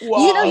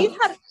 Wow. You know,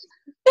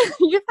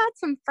 you've had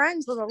some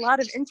friends with a lot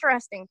of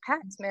interesting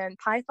pets, man.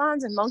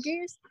 Pythons and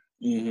monkeys.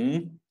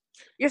 Mm-hmm.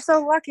 You're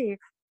so lucky.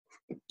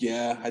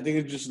 Yeah, I think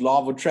it's just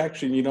law of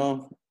attraction, you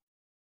know.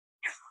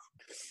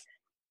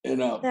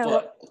 Yeah,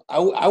 But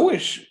I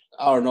wish,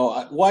 I don't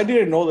know. Well, I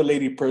didn't know the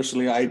lady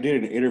personally. I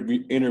did an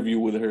interview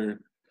with her,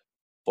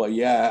 but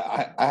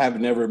yeah, I have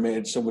never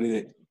met somebody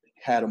that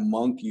had a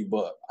monkey.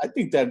 But I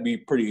think that'd be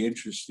pretty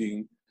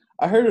interesting.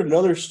 I heard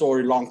another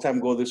story a long time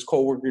ago. This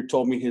coworker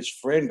told me his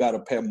friend got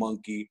a pet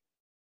monkey,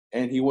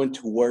 and he went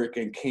to work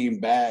and came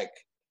back,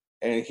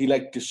 and he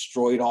like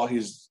destroyed all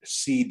his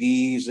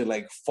CDs and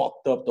like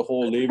fucked up the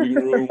whole living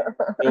room.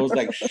 There was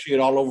like shit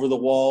all over the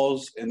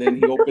walls, and then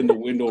he opened the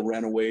window and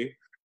ran away.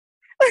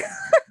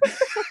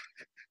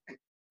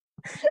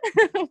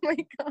 Oh my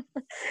God.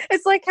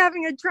 It's like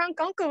having a drunk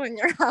uncle in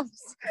your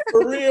house.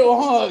 For real,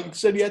 huh? He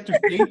said he had to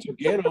pay to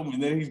get him,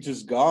 and then he's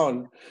just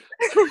gone.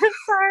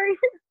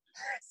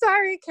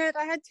 Sorry, kid.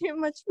 I had too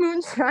much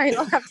moonshine.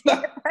 I'll have to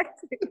get back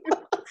to you.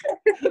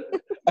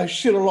 I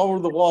shit all over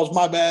the walls.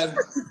 My bad.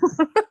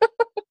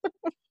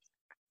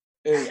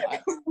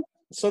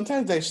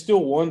 Sometimes I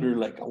still wonder,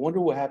 like, I wonder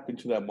what happened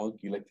to that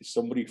monkey. Like, did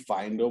somebody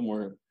find him,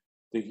 or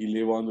did he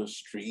live on the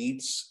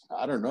streets?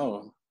 I don't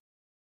know.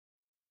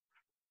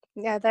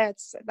 Yeah,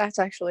 that's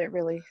actually a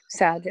really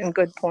sad and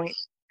good point.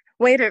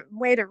 Way to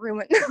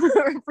ruin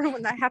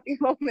ruin that happy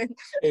moment.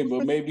 Hey,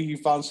 but maybe he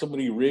found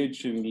somebody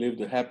rich and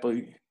lived a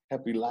happy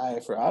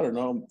life, or I don't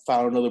know,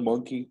 found another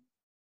monkey,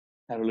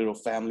 had a little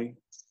family.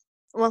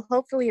 Well,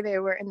 hopefully they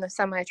were in the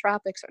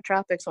semi-tropics or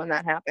tropics when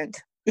that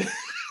happened.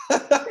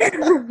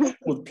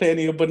 With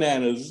plenty of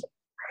bananas.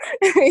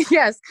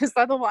 Yes, because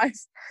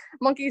otherwise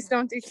monkeys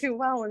don't do too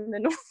well, and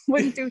then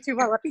wouldn't do too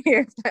well up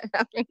here if that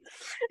happened.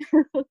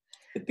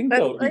 I think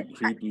that would be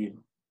creepy.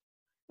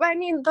 But I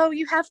mean, though,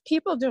 you have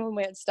people doing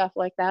weird stuff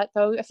like that.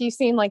 Though, if you've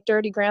seen like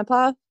Dirty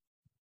Grandpa.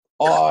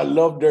 Oh, I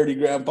love Dirty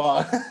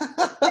Grandpa.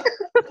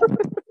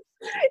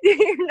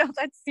 You know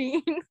that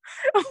scene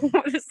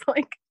where it's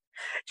like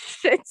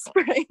shit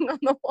spraying on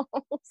the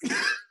walls.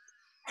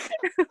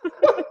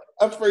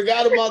 I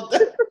forgot about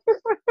that.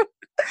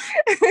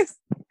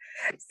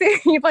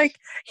 See, like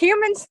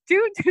humans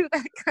do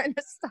that kind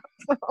of stuff.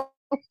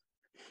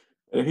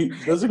 And he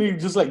doesn't he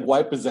just like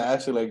wipe his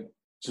ass and like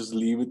just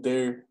leave it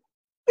there.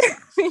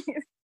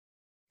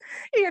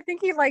 Yeah, I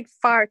think he like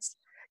farts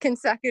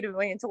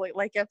consecutively until it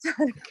like gets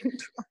out of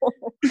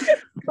control.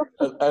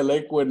 I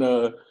like when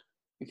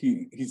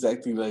he's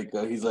acting like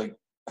he's like,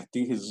 I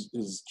think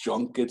his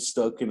junk gets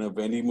stuck in a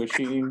vending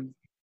machine.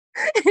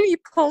 And he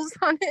pulls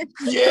on it.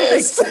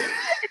 Yes. Like,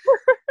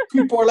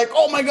 people are like,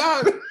 oh my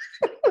God.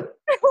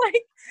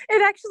 Like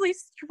it actually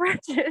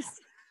stretches.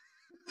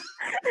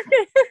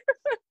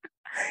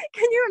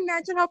 Can you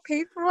imagine how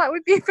painful that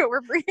would be if it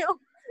were real?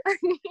 I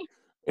mean,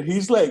 and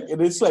he's like,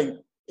 and it's like,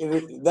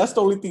 that's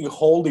the only thing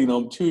holding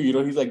him too. You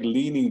know, he's like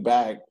leaning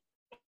back.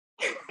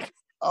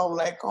 I'm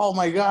like, oh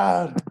my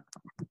God.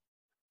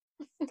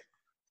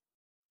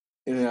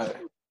 And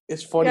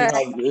it's funny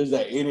how there's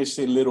that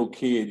innocent little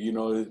kid, you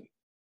know,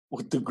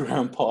 with the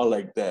grandpa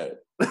like that.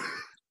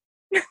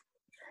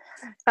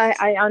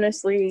 I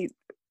honestly,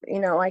 you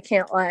know, I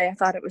can't lie. I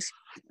thought it was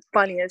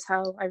funny as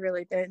hell. I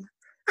really did.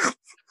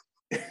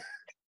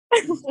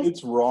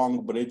 It's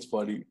wrong, but it's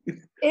funny.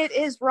 It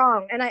is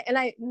wrong. And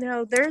I you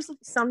know, there's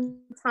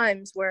some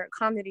times where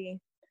comedy,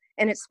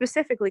 and it's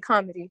specifically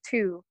comedy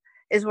too,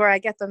 is where I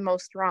get the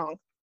most wrong.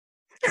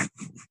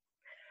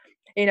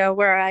 You know,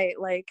 where I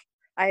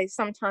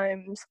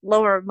sometimes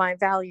lower my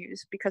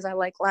values because I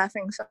like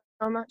laughing so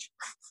much.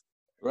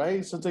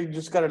 Right? Sometimes you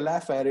just gotta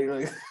laugh at it.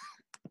 Like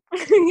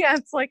yeah,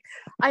 it's like,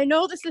 I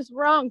know this is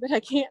wrong, but I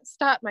can't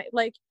stop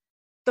like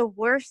the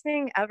worst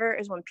thing ever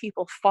is when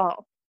people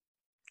fall.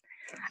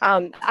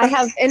 I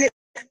have, and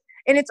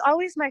it's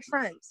always my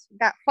friends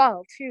that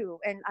fall too.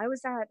 And I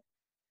was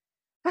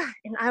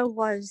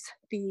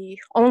the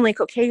only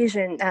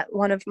Caucasian at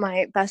one of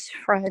my best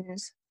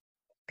friend's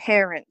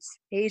parents,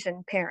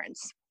 Asian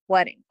parents'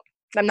 wedding.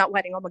 I'm not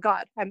wedding, oh my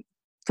God, I'm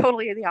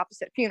totally the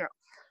opposite, funeral.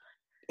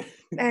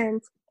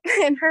 And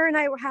her and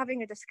I were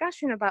having a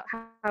discussion about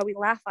how we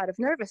laugh out of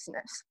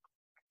nervousness.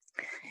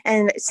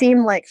 And it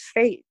seemed like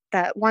fate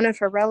that one of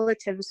her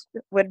relatives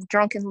would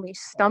drunkenly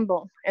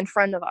stumble in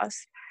front of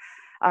us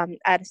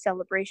at a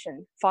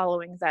celebration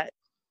following that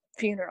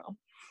funeral.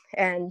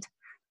 And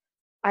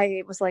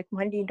I was like,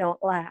 Wendy,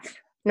 don't laugh.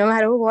 No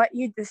matter what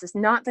this is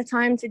not the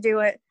time to do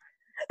it.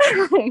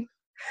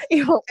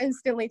 You will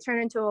instantly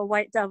turn into a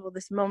white devil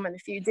this moment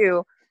if you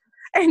do.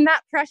 And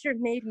that pressure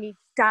made me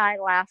die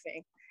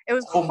laughing. It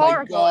was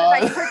horrible.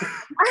 And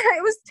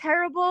it was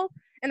terrible.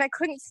 And I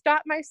couldn't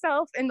stop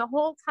myself. And the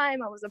whole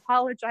time I was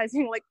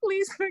apologizing, like,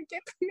 please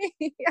forgive me.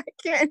 I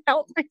can't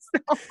help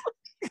myself.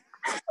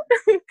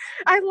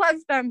 I love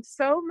them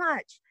so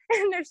much.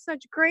 And they're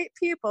such great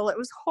people. It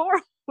was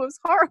horrible. It was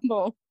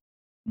horrible.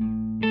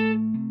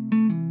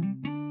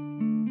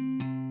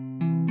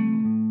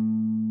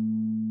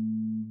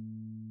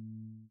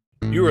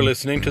 You are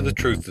listening to The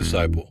Truth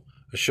Disciple,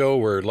 a show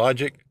where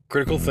logic,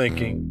 critical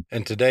thinking,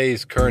 and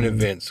today's current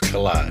events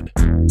collide.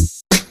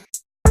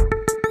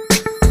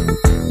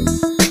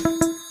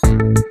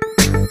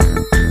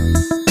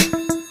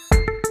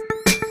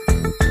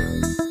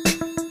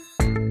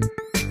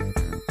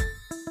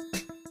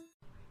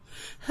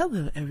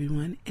 Hello,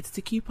 everyone. It's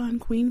the Coupon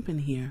Queenpin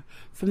here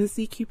from the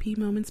CQP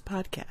Moments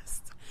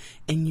podcast,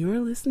 and you're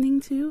listening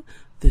to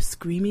The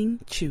Screaming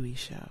Chewy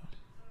Show.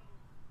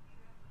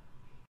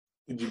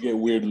 Did you get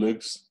weird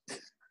looks?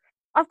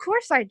 Of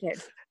course I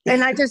did.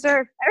 And I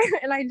deserved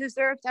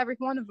every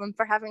one of them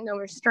for having no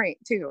restraint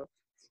too.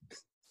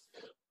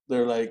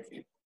 They're like,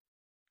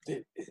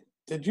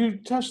 Did you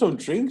touch some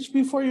drinks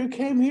before you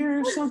came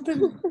here or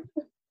something?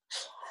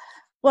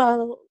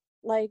 Well,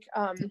 like,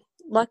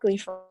 luckily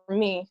for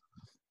me,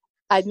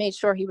 I made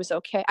sure he was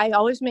okay. I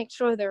always make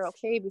sure they're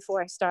okay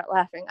before I start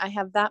laughing. I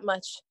have that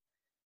much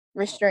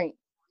restraint.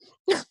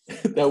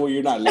 That way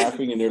you're not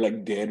laughing and they're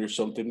like dead or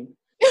something.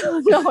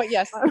 No,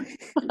 yes,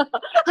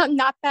 I'm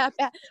not that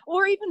bad,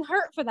 or even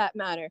hurt for that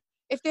matter.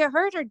 If they're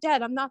hurt or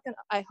dead, I'm not gonna.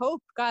 I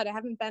hope, God, I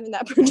haven't been in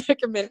that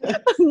predicament.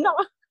 No,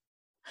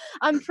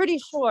 I'm pretty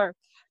sure,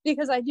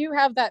 because I do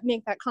have that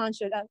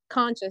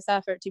conscious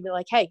effort to be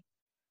like, hey,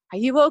 are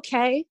you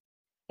okay?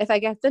 If I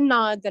get the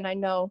nod, then I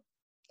know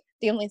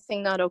the only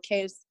thing not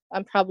okay is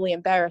I'm probably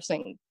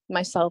embarrassing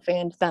myself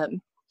and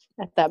them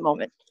at that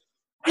moment.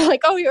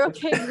 Like, oh, you're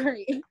okay,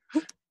 great.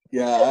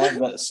 Yeah, I have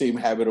that same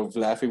habit of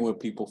laughing when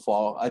people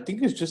fall. I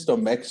think it's just a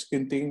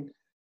Mexican thing.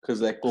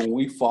 Because, like, when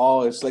we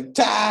fall, it's like,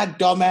 ta,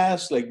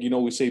 dumbass. Like,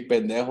 we say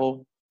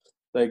pendejo.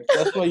 Like,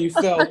 that's why you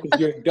fell, because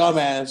you're a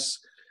dumbass.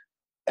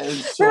 And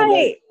so,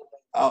 Right.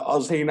 like, I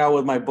was hanging out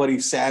with my buddy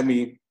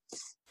Sammy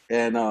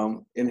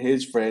and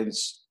his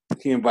friends.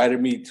 He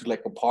invited me to,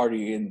 like, a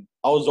party. And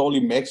I was the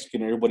only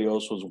Mexican. Everybody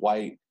else was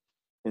white.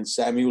 And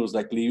Sammy was,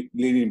 like,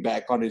 leaning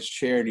back on his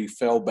chair, and he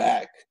fell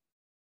back.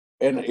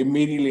 And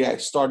immediately I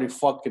started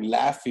fucking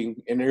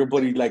laughing, and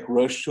everybody like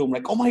rushed to him,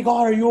 like, "Oh my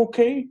God, are you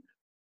okay?"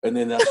 And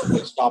then that's when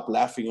I stopped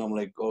laughing. I'm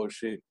like, "Oh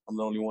shit, I'm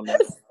the only one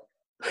laughing."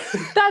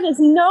 That is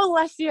no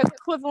less the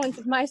equivalent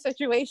of my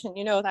situation.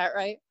 You know that,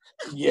 right?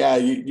 Yeah,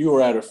 you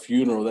were at a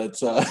funeral.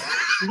 That's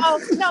Oh,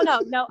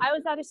 no. I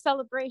was at a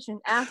celebration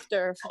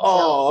after.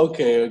 Oh,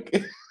 okay.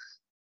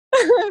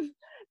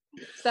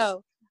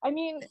 So, I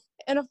mean,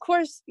 and of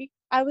course,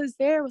 I was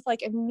there with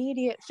like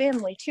immediate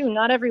family too.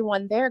 Not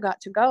everyone there got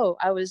to go.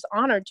 I was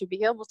honored to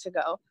be able to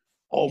go.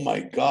 Oh my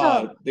Oh,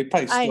 God, they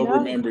probably I still know.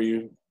 remember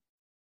you.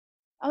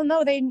 Oh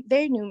no, they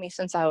knew me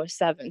since I was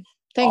 7.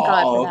 Thank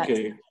God for Oh, that.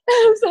 okay.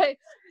 I was like,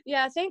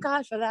 yeah, thank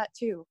God for that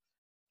too.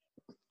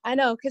 I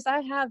know, because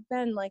I have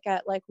been like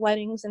at like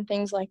weddings and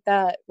things like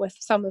that with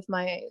some of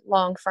my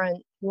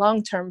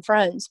long-term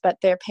friends, but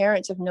their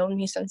parents have known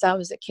me since I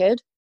was a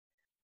kid.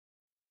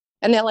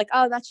 And they're like,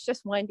 oh, that's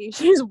just Wendy.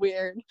 She's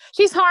weird.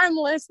 She's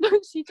harmless, but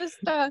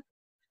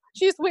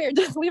she's weird.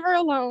 Just leave her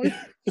alone.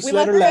 Just We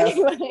let love her her laugh.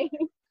 anyway.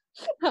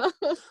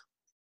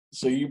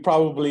 So you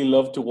probably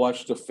love to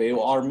watch the Fail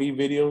Army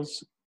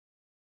videos.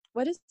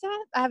 What is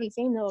that? I haven't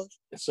seen those.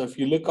 So if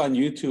you look on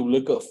YouTube,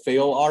 look up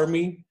Fail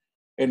Army,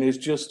 and it's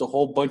just a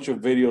whole bunch of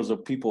videos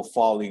of people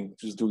falling,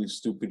 just doing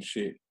stupid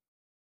shit.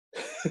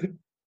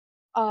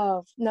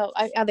 No.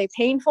 Are they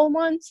painful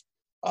ones?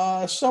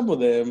 Some of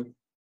them.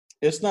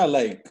 It's not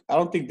like, I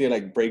don't think they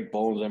like break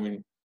bones. I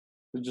mean,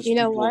 they're just You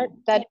know what?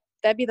 people.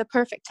 That'd be the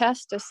perfect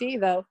test to see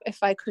though if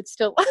I could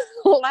still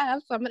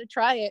laugh. I'm gonna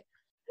try it.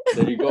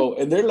 There you go.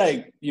 And they're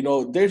like,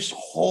 there's a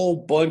whole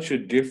bunch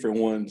of different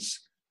ones,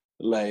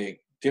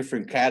 like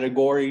different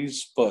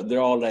categories, but they're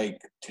all like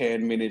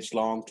 10 minutes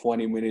long,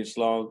 20 minutes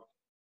long.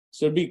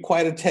 So it'd be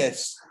quite a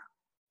test.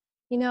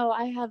 You know,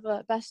 I have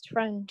a best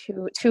friend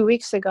who 2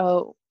 weeks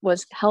ago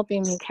was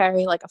helping me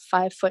carry like a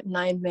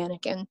 5'9"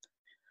 mannequin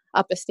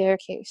up a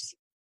staircase.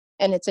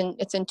 And it's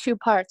in 2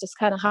 parts. It's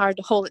kind of hard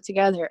to hold it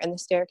together, and the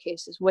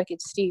staircase is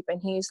wicked steep. And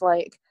he's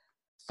like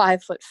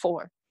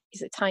 5'4".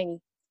 He's a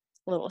tiny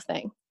little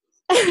thing.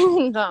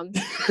 And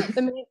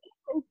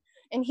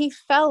and he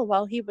fell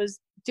while he was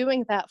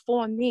doing that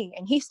for me,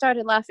 and he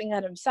started laughing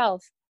at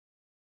himself,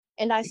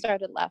 and I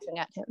started laughing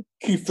at him.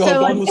 He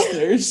fell down the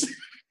stairs.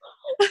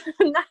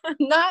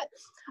 not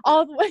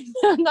all the way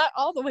not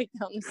all the way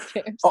down the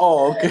stairs.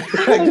 Oh, okay.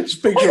 I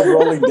just picture him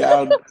rolling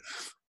down.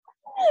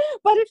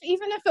 But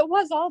even if it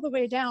was all the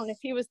way down, if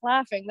he was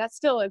laughing, that's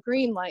still a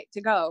green light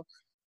to go.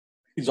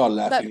 He's all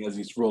laughing as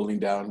he's rolling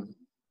down.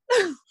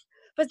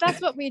 But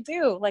that's what we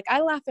do. Like,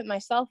 I laugh at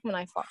myself when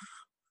I fall.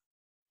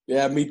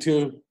 Yeah, me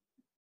too.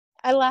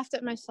 I laughed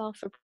at myself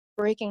for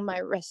breaking my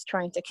wrist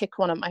trying to kick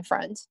one of my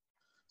friends.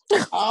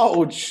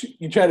 Ouch.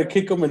 You tried to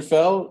kick him and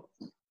fell?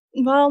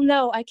 Well,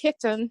 no, I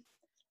kicked him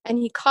and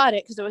he caught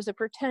it because it was a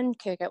pretend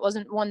kick. It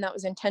wasn't one that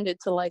was intended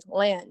to like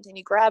land, and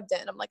he grabbed it,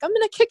 and I'm like, I'm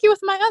gonna kick you with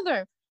my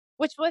other,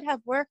 which would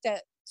have worked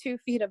at 2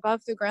 feet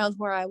above the ground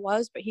where I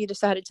was, but he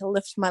decided to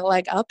lift my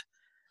leg up,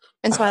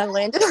 and so I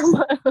landed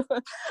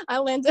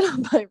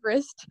on my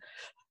wrist,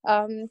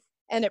 and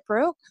it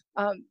broke.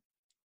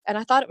 And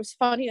I thought it was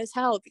funny as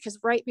hell because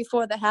right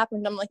before that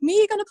happened, I'm like,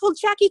 me gonna pull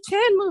Jackie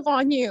Chan move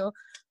on you,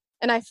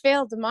 and I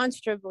failed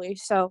demonstrably.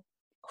 So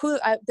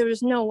there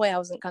was no way I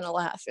wasn't gonna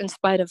laugh in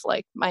spite of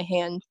like my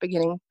hand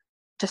beginning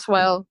to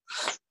swell.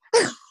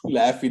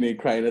 Laughing and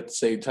crying at the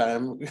same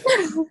time.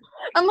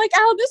 I'm like,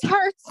 ow, this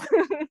hurts.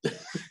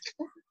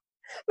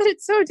 But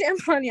it's so damn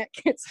funny, I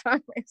can't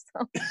stop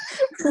myself.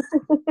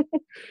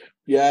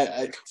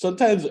 Yeah,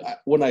 sometimes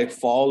when I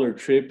fall or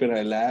trip and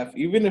I laugh,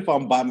 even if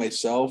I'm by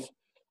myself,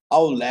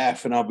 I'll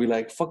laugh and I'll be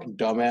like, fucking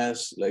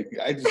dumbass. Like,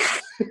 I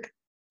just...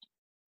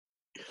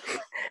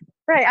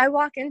 Right, I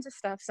walk into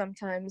stuff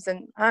sometimes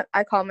and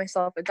I call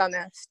myself a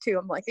dumbass too.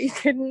 I'm like, are you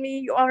kidding me?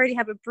 You already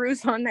have a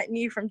bruise on that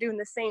knee from doing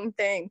the same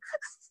thing.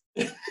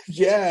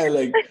 Yeah,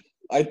 like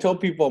I tell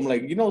people, I'm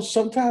like,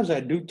 sometimes I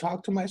do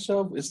talk to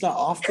myself. It's not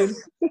often,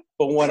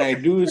 but when I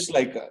do, it's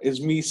like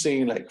it's me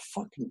saying like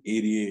 "fucking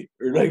idiot"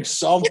 or like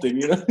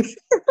something.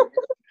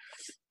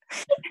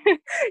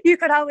 You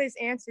could always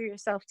answer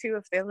yourself too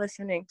if they're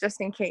listening,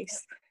 just in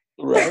case.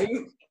 Right?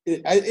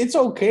 It's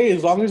okay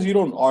as long as you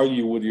don't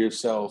argue with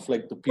yourself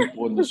like the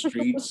people in the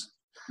streets.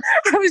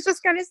 I was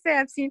just gonna say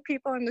I've seen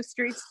people in the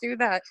streets do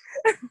that.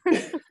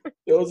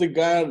 There was a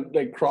guy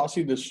like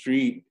crossing the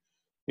street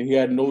and he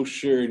had no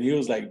shirt and he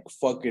was like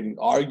fucking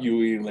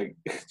arguing, like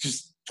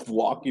just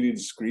walking and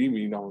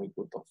screaming. I'm like,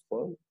 what the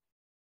fuck?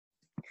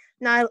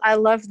 No, I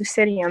love the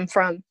city I'm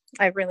from.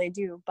 I really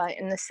do. But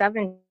in the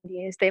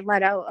 70s, they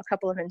let out a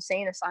couple of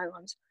insane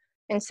asylums.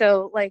 And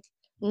so, like,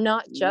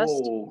 not just,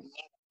 Whoa.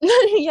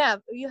 yeah,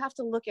 you have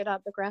to look it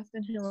up, the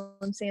Grafton Hill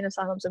Insane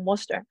Asylums in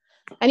Worcester.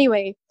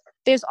 Anyway,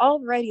 there's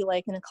already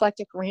like an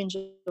eclectic range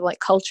of like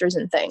cultures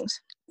and things.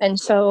 And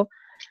so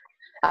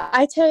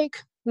I take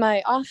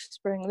my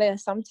offspring there.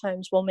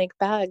 Sometimes we'll make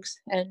bags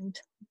and,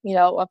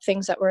 of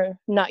things that we're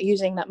not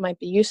using that might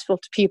be useful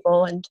to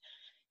people and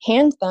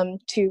hand them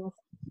to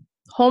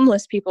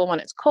homeless people when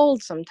it's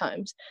cold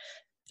sometimes.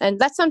 And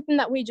that's something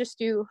that we just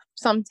do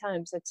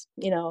sometimes. It's,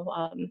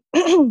 during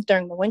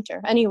the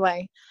winter.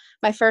 Anyway,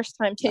 my first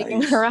time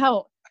taking her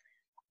out,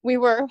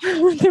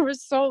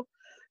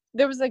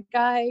 there was a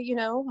guy,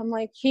 I'm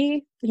like,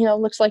 he,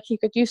 looks like he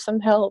could use some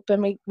help.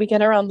 And we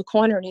get around the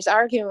corner and he's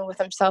arguing with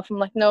himself. I'm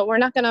like, no, we're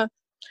not gonna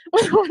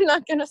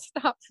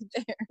stop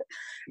there.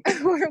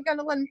 We're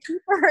gonna let him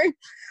keep her.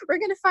 We're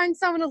gonna find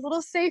someone a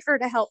little safer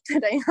to help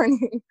today,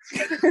 honey.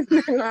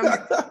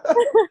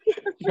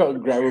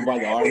 Grab her by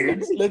the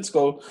arm. Let's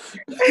go.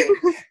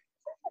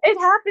 It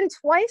happened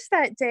twice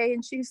that day,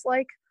 and she's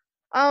like,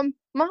 Mom,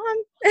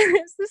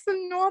 is this a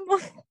normal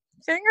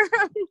thing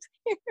around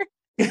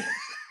here?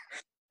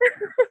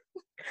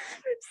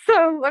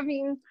 So, I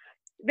mean,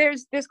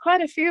 there's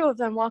quite a few of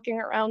them walking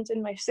around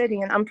in my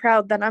city, and I'm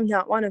proud that I'm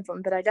not one of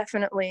them, but I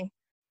definitely,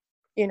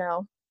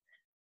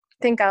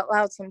 think out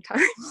loud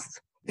sometimes.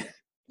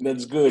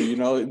 That's good,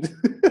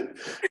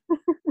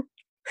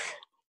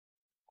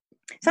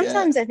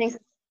 Sometimes I think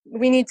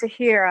we need to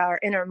hear our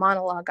inner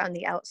monologue on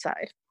the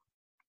outside.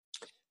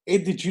 Hey,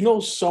 did you know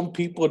some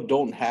people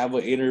don't have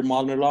an inner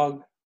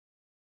monologue?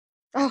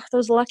 Oh,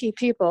 those lucky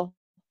people.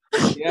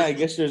 Yeah, I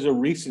guess there's a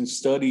recent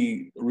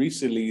study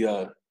recently.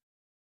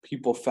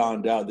 People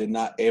found out that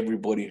not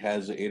everybody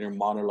has an inner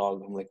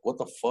monologue. I'm like, what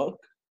the fuck?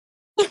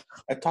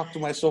 I talk to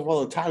myself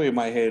all the time in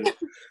my head.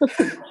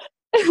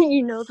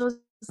 Those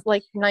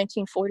like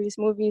 1940s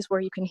movies where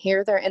you can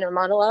hear their inner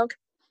monologue?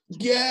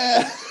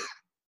 Yeah.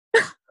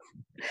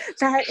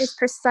 That is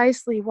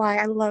precisely why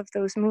I love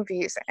those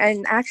movies.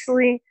 And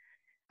actually,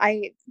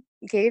 I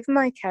gave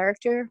my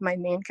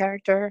main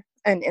character,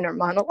 an inner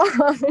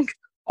monologue.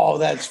 Oh,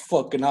 that's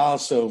fucking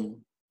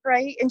awesome.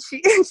 Right? And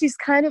she's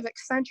kind of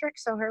eccentric,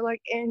 so her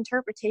like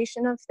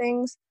interpretation of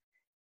things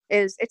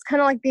it's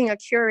kind of like being a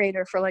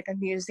curator for like a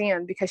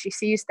museum, because she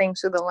sees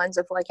things through the lens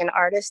of like an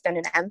artist and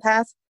an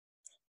empath.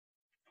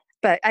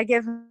 But I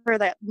give her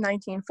that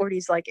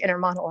 1940s like inner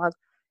monologue.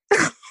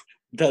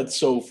 That's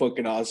so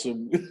fucking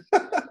awesome.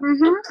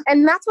 Mm-hmm.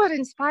 And that's what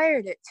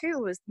inspired it too,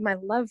 was my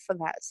love for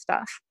that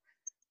stuff.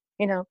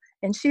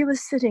 And she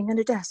was sitting at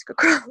a desk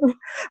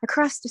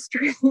across the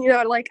street.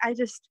 Like I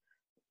just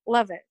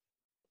love it.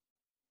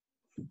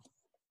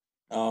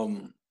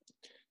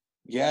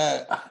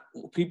 Yeah,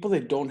 people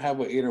that don't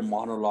have an inner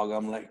monologue,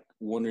 I'm like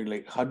wondering,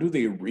 like, how do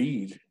they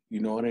read?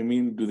 You know what I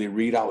mean? Do they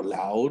read out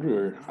loud,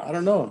 or I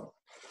don't know?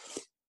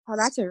 Oh,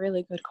 that's a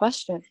really good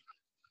question.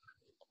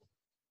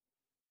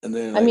 And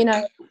then,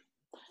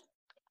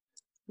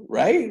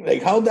 right?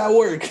 Like, how'd that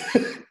work?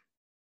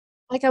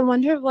 Like, I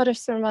wonder what a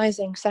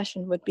surmising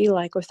session would be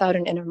like without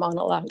an inner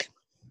monologue.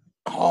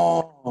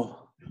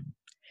 Oh.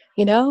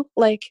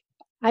 Like,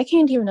 I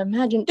can't even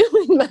imagine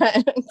doing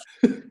that.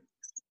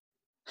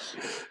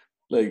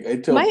 Like, I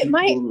tell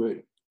people,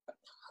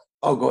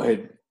 oh, go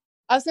ahead.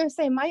 I was going to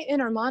say, my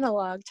inner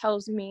monologue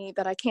tells me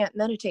that I can't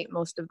meditate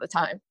most of the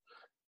time.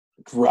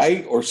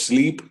 Right? Or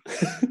sleep.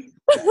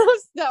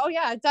 Oh,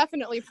 yeah,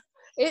 definitely.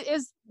 It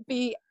is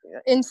the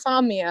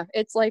insomnia.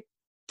 It's like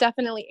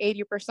definitely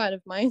 80%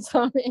 of my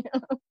insomnia.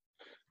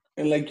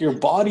 And like your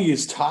body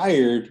is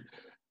tired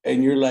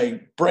and you're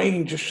like,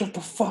 brain, just shut the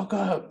fuck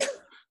up.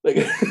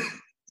 Like,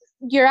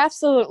 you're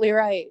absolutely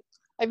right.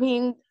 I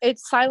mean,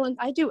 it's silent.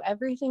 I do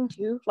everything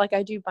too. Like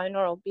I do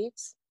binaural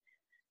beats,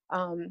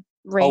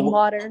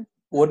 rainwater.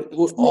 What?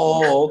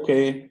 Oh,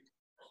 okay.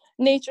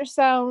 Nature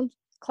sound,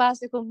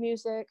 classical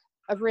music,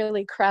 a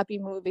really crappy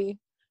movie.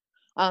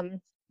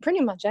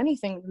 Pretty much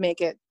anything to make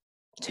it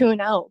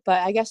tune out.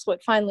 But I guess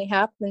what finally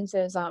happens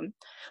is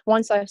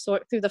once I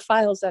sort through the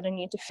files that I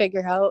need to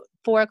figure out,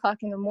 4:00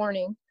 in the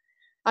morning,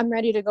 I'm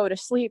ready to go to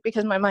sleep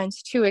because my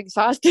mind's too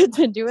exhausted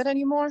to do it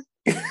anymore.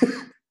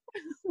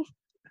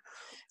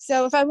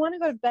 So if I want to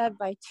go to bed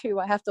by 2,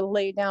 I have to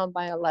lay down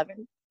by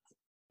 11.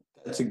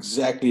 That's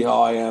exactly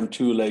how I am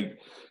too. Like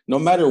no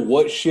matter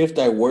what shift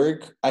I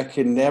work, I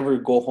can never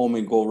go home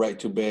and go right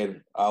to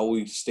bed. I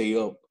always stay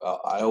up.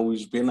 I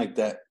always been like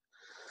that.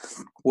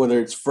 Whether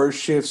it's first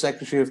shift,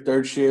 second shift,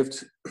 third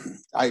shift,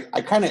 I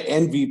kind of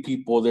envy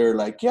people. They're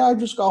like, yeah, I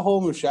just got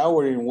home and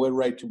showered and went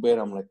right to bed.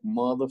 I'm like,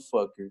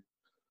 motherfucker,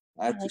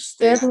 I have to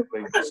stay up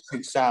like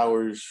 6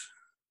 hours.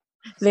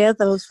 They're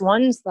those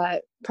ones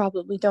that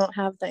probably don't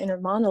have the inner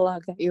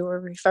monologue that you were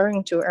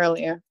referring to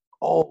earlier.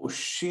 Oh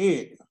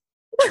shit!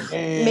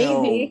 Damn.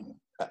 Maybe.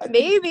 I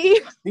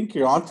think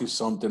you're onto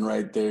something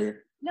right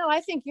there. No, I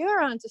think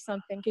you're onto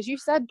something because you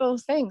said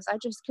both things. I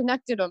just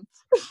connected them.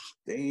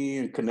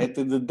 Damn,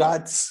 connected the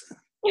dots.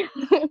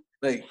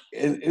 Like,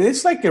 and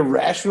it's like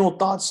irrational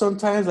thoughts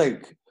sometimes.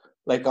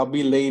 Like I'll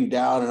be laying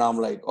down and I'm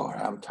like, oh,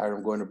 I'm tired.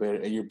 I'm going to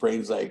bed. And your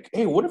brain's like,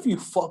 hey, what if you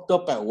fucked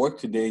up at work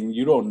today and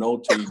you don't know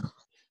till you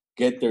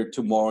get there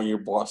tomorrow and your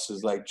boss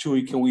is like,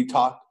 Chewy, can we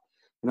talk?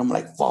 And I'm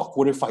like, fuck,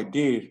 what if I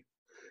did?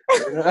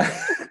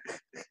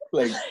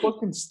 Like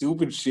fucking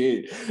stupid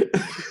shit.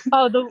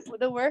 Oh,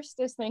 the worst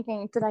is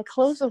thinking, did I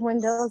close the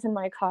windows in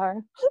my car?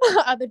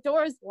 Are the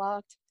doors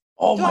locked?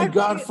 Oh my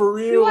God, for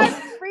real? Do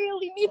I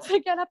really need to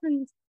get up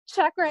and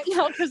check right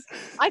now? Because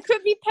I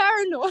could be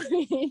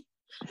paranoid.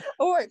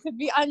 Or it could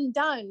be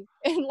undone.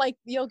 And like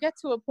you'll get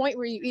to a point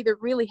where you either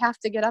really have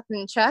to get up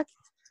and check,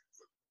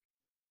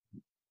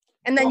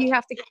 and then you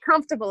have to get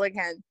comfortable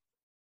again.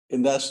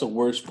 And that's the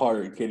worst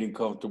part, getting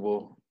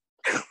comfortable.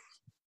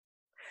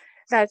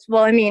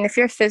 Well, I mean, if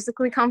you're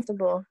physically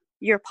comfortable,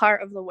 you're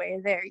part of the way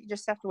there. You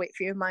just have to wait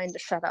for your mind to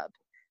shut up.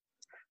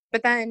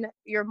 But then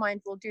your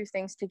mind will do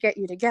things to get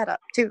you to get up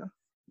too.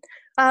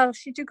 Oh,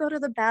 should you go to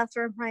the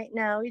bathroom right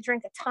now? You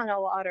drank a ton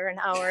of water an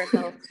hour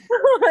ago.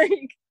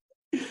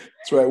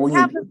 That's right. When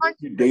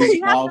you're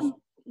dazing off.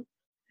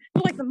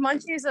 Like the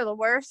munchies are the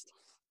worst.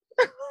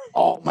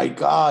 Oh my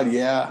God,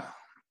 yeah.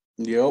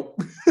 Yep.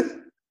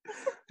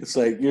 It's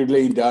like you're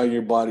laying down,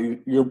 your body,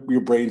 your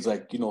brain's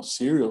like,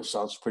 cereal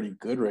sounds pretty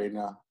good right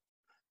now.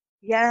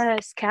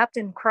 Yes,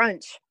 Captain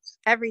Crunch.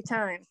 Every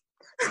time.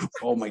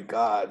 Oh my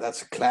God,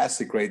 that's a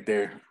classic right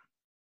there.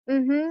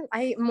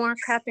 I eat more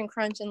Captain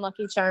Crunch and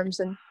Lucky Charms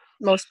than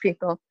most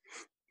people.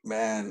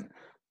 Man,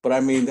 but I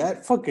mean,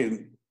 that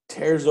fucking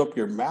tears up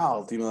your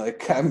mouth, like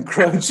Captain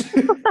Crunch.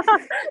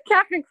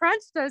 Captain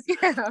Crunch does,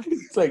 yeah.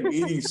 It's like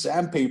eating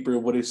sandpaper,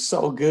 but it's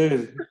so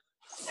good.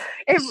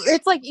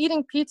 It's like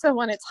eating pizza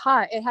when it's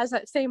hot. It has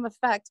that same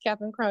effect,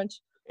 Captain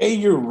Crunch. Hey,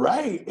 you're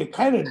right. It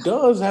kind of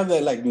does have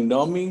that like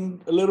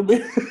numbing a little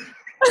bit.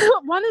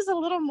 One is a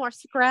little more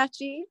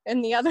scratchy,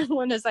 and the other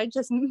one is I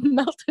just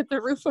melted the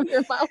roof of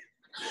your mouth.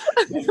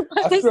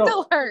 But they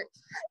still hurt.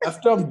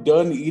 After I'm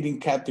done eating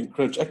Captain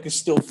Crunch, I can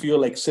still feel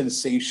like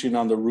sensation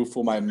on the roof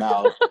of my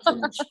mouth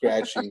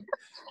scratching.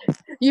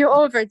 You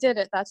overdid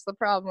it. That's the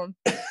problem.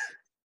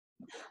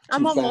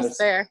 I'm almost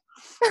there.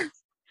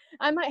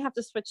 I might have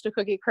to switch to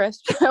Cookie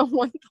Crisp at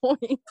one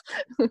point.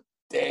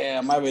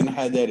 Damn, I haven't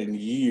had that in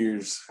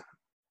years.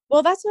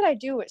 Well, that's what I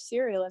do with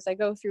cereal as I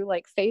go through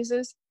like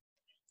phases.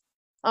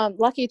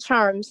 Lucky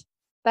Charms,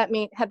 that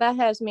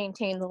has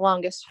maintained the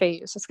longest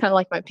phase. It's kind of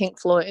like my Pink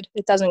Floyd.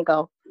 It doesn't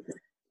go.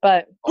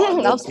 But I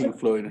love Pink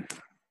Floyd.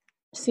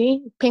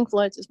 See, Pink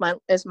Floyd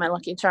is my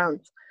Lucky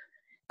Charms.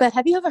 But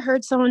have you ever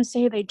heard someone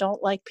say they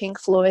don't like Pink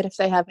Floyd if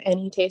they have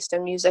any taste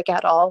in music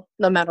at all,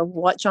 no matter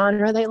what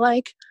genre they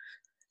like?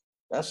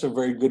 That's a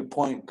very good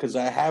point, because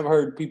I have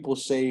heard people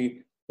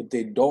say that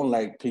they don't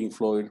like Pink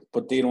Floyd,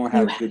 but they don't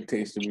have good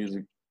taste in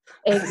music.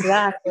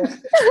 Exactly.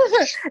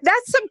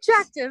 That's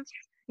subjective,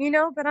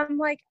 but I'm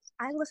like,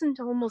 I listen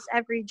to almost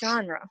every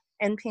genre,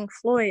 and Pink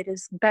Floyd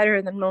is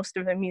better than most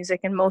of the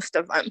music in most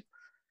of them.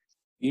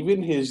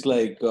 Even his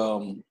like,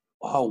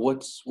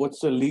 what's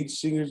the lead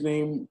singer's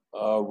name?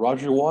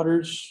 Roger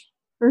Waters.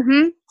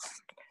 Mm-hmm.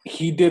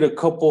 He did a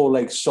couple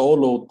like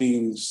solo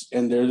things,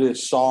 and there's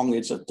this song.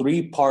 It's a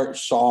 3-part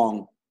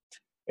song,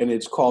 and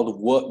it's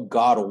called "What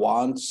God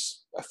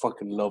Wants." I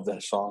fucking love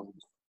that song.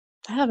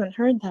 I haven't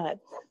heard that.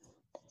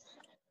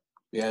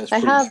 Yeah, it's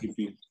pretty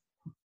creepy.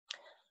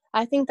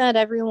 I think that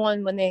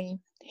everyone, when they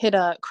hit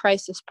a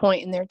crisis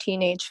point in their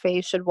teenage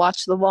phase, should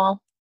watch The Wall.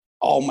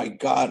 Oh my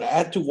God, I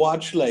had to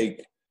watch I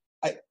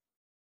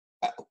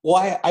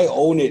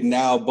own it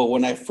now, but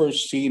when I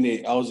first seen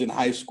it, I was in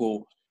high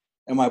school.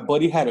 And my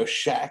buddy had a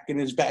shack in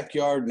his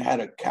backyard and had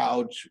a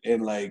couch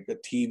and like a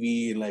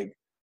TV, and like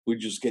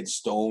we'd just get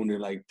stoned and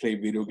like play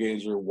video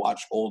games or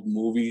watch old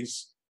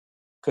movies.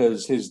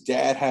 Because his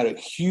dad had a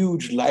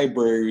huge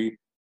library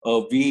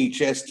of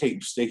VHS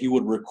tapes that he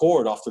would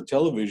record off the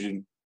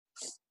television.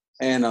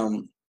 And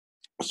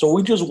so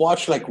we just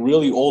watched like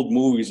really old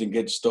movies and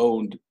get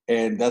stoned.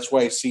 And that's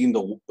why I seen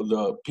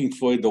the Pink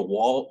Floyd The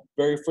Wall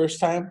very first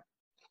time.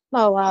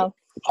 Oh, wow.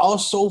 I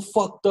was so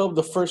fucked up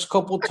the first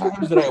couple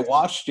times that I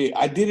watched it.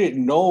 I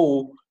didn't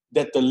know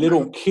that the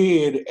little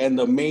kid and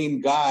the main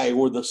guy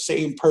were the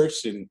same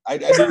person. I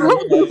didn't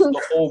realize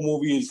the whole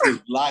movie is his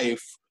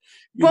life.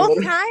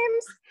 Both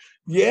times?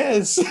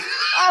 Yes.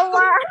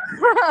 Oh,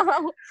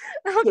 wow.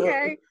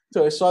 Okay.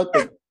 So I saw it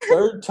the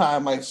third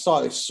time I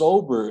saw it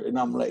sober, and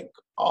I'm like,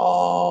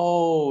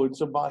 Oh, it's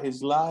about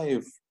his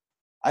life.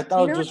 I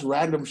thought You it was know, just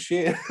random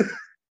shit.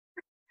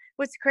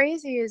 what's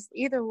crazy is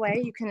either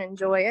way you can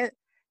enjoy it,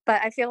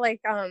 but I feel like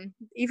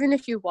even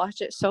if you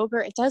watch it sober,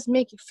 it does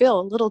make you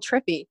feel a little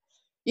trippy.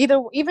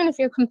 Even if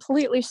you're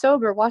completely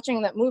sober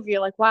watching that movie,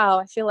 you're like, wow,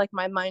 I feel like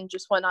my mind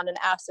just went on an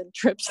acid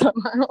trip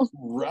somehow.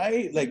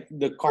 Right? Like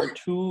the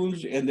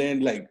cartoons, and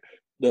then like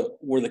the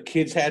where the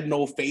kids had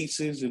no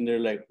faces, and they're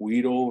like,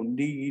 "We don't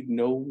need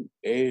no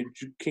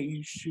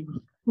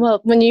education."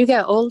 Well, when you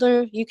get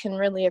older, you can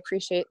really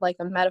appreciate like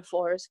the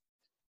metaphors.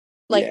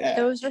 Like Yeah,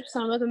 those are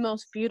some of the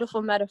most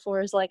beautiful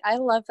metaphors. Like I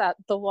love that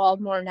the wall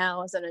more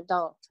now as an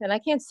adult, and I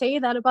can't say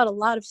that about a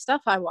lot of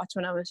stuff I watched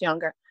when I was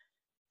younger.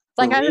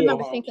 Like for I real,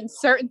 remember huh? thinking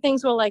certain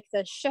things were like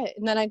this shit,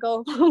 and then I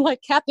go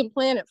like Captain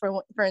Planet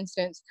for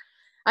instance.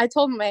 I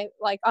told my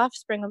like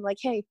offspring, I'm like,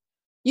 hey,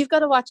 you've got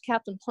to watch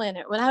Captain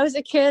Planet. When I was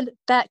a kid,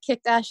 that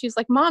kicked ass. She's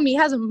like, Mom, he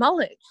has a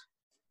mullet.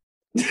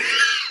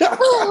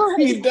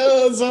 He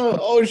does, huh?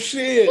 Oh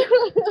shit!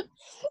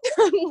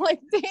 I'm like,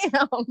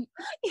 damn,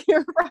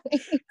 you're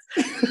right.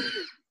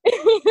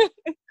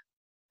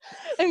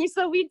 I mean,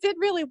 so we did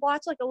really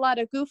watch like a lot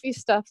of goofy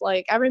stuff.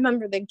 Like I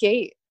remember The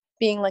Gate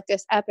being like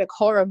this epic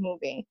horror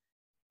movie.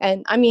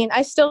 And I mean,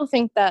 I still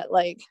think that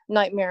like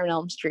Nightmare on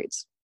Elm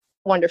Street's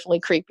wonderfully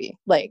creepy.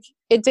 Like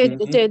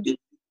Mhm.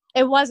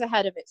 it was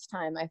ahead of its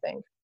time, I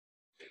think.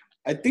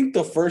 I think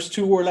the first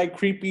two were like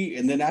creepy,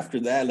 and then after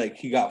that, like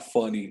he got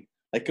funny.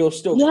 Like it was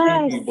still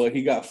Yes. creepy, but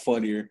he got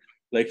funnier.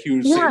 Like he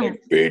would say Yeah.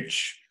 like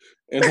 "bitch"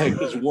 and like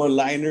his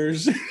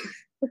one-liners.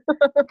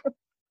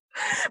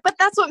 But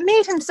that's what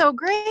made him so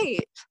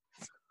great.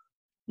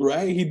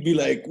 Right? He'd be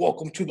like,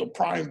 "Welcome to the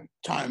prime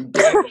time,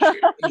 bitch,"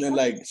 and then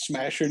like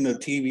smash her in the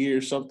TV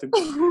or something.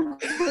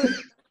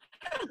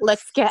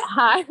 Let's get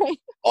high.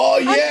 Oh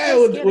I'm yeah,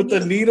 still scared of with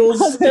the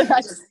needles.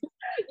 needles.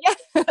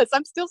 Yes,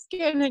 I'm still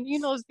scared of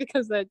needles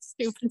because of that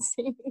stupid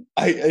scene.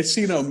 I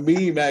seen a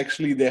meme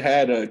actually that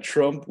had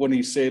Trump when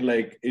he said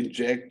like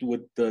inject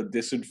with the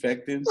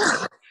disinfectant,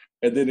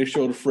 and then they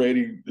showed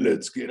Freddie,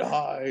 "Let's get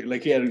high,"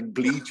 like he had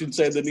bleach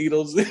inside the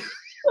needles.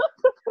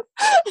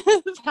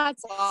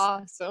 That's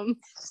awesome.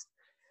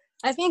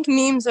 I think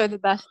memes are the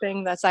best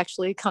thing that's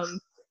actually come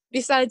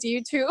besides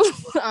YouTube.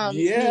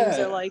 Memes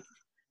are Yeah, like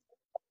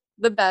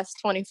the best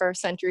 21st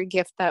century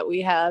gift that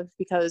we have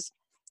because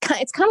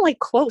it's kind of like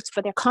quotes,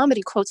 but they're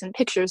comedy quotes and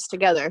pictures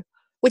together,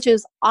 which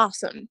is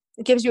awesome.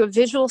 It gives you a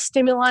visual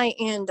stimuli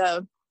and,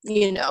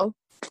 you know,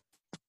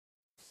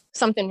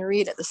 something to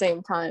read at the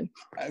same time.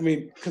 I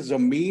mean, because the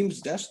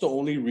memes, that's the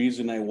only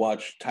reason I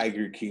watch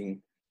Tiger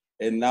King.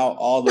 And now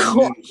all the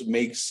memes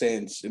make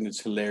sense and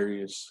it's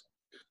hilarious.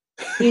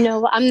 You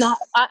know,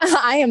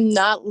 I am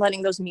not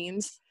letting those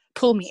memes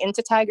pull me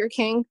into Tiger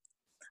King.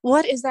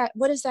 What is that?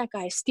 What is that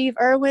guy? Steve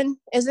Irwin,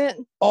 is it?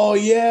 Oh,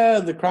 yeah,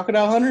 the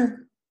Crocodile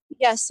Hunter?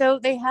 Yeah, so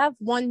they have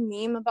one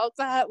meme about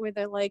that where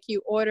they're like,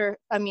 you order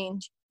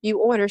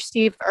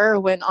Steve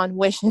Irwin on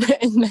Wish and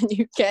then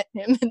you get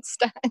him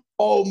instead.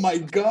 Oh my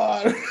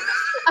God.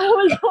 I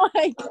was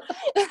like,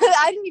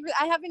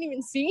 I haven't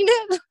even seen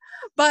it,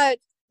 but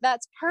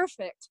that's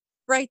perfect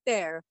right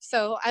there.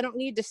 So I don't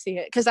need to see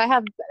it because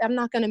I'm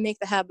not going to make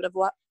the habit of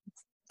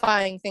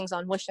buying things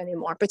on Wish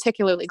anymore,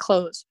 particularly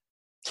clothes.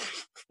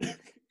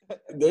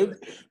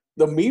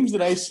 The memes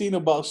that I've seen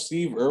about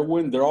Steve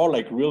Irwin, they're all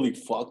like really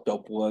fucked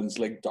up ones,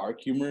 like dark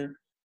humor.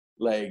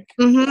 Like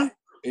Mm-hmm.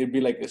 it'd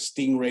be like a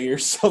stingray or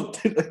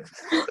something.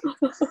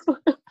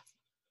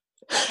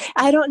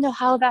 I don't know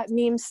how that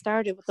meme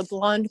started with the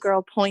blonde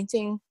girl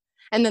pointing,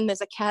 and then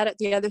there's a cat at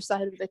the other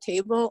side of the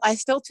table. I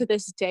still, to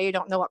this day,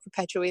 don't know what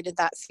perpetuated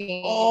that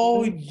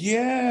Oh scene.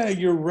 yeah,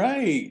 you're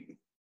right.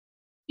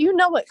 You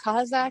know what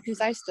caused that?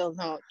 Because I still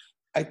don't.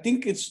 I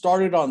think it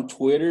started on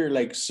Twitter.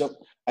 Like some,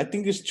 I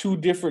think it's two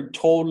different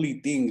totally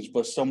things,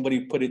 but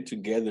somebody put it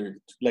together.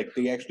 Like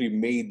they actually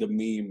made the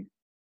meme.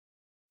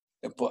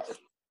 But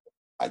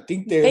I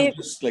think they're They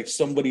just like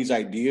somebody's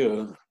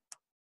idea.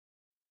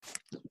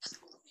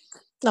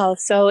 Oh,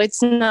 so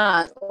it's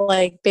not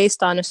like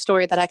based on a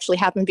story that actually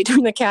happened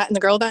between the cat and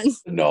the girl then?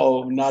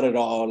 No, not at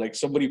all. Like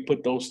somebody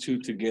put those two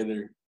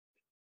together.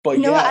 But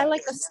You know what? I yeah,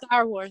 like the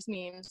Star Wars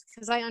memes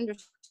because I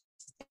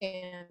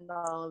understand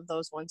all of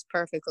those ones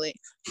perfectly.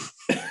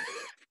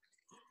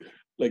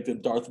 like the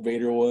Darth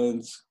Vader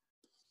ones,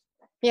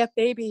 Yeah,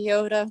 Baby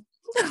Yoda.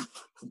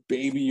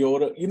 Baby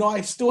Yoda. You know,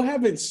 I still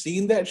haven't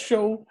seen that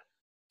show,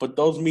 but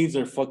those memes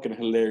are fucking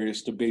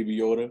hilarious to Baby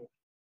Yoda.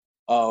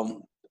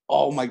 Um,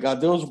 oh my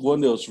God, there was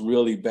one that was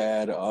really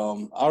bad. I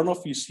don't know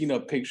if you've seen a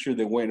picture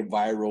that went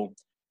viral,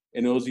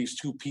 and it was these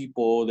two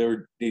people.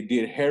 They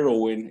did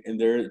heroin, and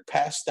they're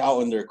passed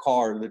out in their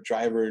car, the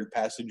driver and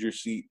passenger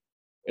seat,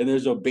 and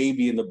there's a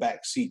baby in the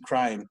back seat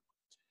crying.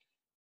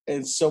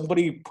 And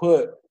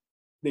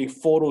they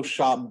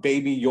photoshopped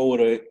Baby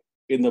Yoda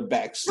in the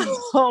back seat.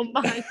 Oh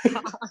my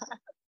God.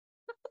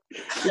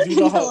 Because you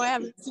know No, how I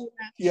haven't seen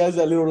that. he has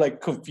that little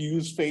like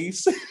confused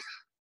face.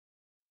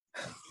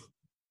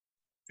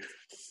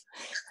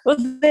 Well,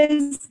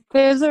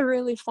 there's a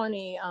really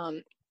funny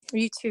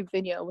YouTube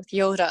video with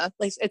Yoda.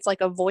 Like it's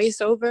like a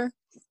voiceover,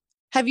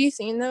 Have you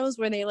seen those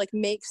where they like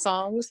make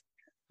songs?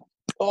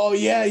 Oh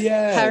yeah,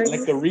 Parody?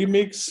 like a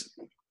remix.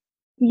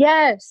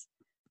 Yes.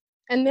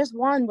 And there's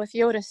one with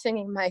Yoda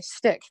singing My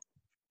Stick.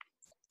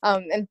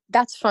 And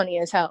that's funny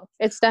as hell.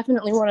 It's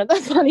definitely one of the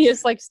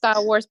funniest like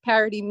Star Wars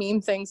parody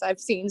meme things I've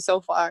seen so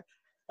far.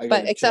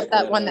 But except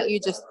that one that you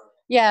just,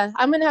 yeah,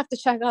 I'm gonna have to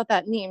check out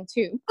that meme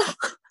too.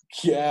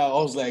 Yeah, I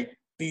was like,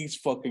 these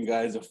fucking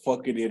guys are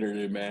fucking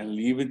internet, man.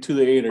 Leave it to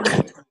the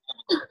internet.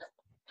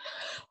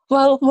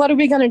 Well, what are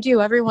we gonna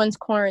do? Everyone's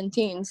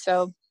quarantined,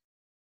 so.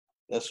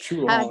 That's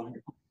true, huh?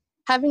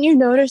 Haven't you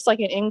noticed like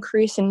an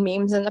increase in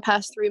memes in the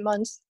past 3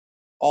 months?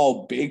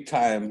 Oh, big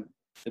time.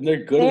 And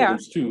they're good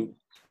ones too.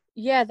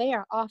 Yeah, they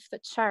are off the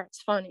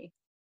charts funny.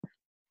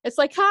 It's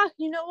like,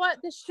 you know what?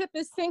 This ship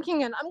is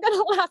sinking and I'm going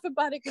to laugh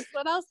about it because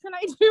what else can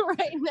I do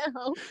right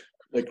now?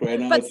 Like right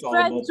now, but it's all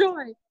spread about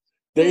joy.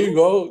 There you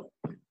go.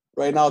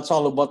 Right now, it's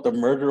all about the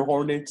murder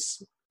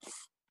hornets.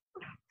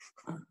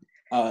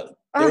 There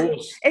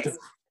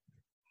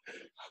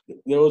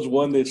was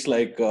one that's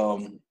like,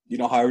 you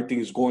know, how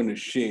everything's going to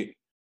shit.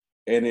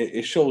 And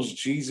it shows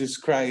Jesus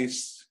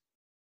Christ.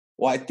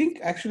 Well, I think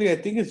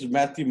it's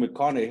Matthew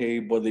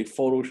McConaughey, but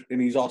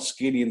and he's all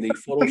skinny, and they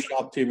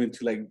photoshopped him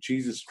into like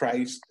Jesus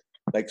Christ,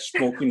 like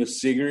smoking a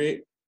cigarette,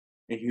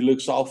 and he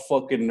looks all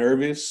fucking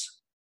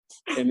nervous.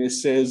 And it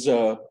says,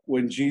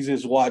 when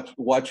Jesus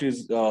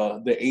watches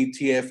the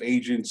ATF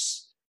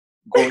agents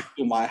go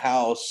to my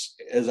house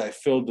as I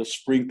fill the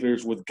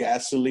sprinklers with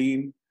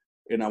gasoline,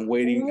 and I'm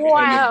waiting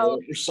for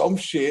some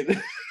shit.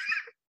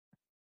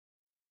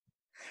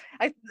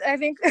 I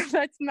think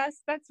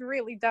that's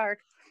really dark.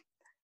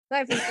 I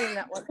haven't seen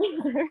that one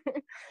either.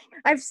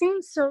 I've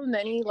seen so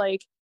many,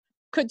 like,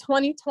 could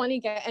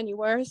 2020 get any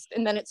worse?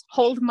 And then it's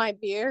hold my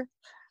beer.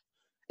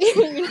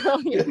 you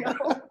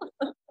know.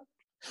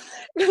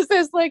 Because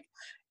there's like,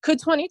 could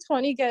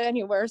 2020 get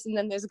any worse? And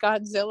then there's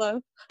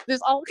Godzilla.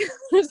 There's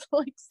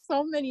like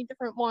so many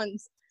different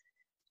ones.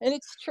 And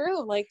it's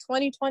true, like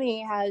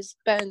 2020 has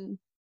been,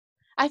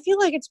 I feel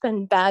like it's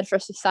been bad for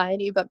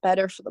society, but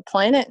better for the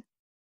planet.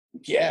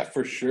 Yeah,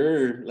 for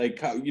sure.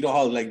 Like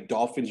how like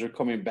dolphins are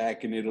coming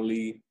back in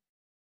Italy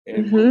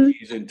and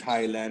monkeys in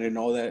Thailand and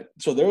all that.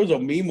 So there was a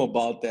meme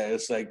about that.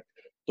 It's like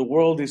the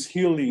world is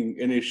healing,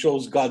 and it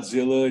shows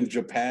Godzilla in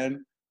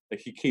Japan.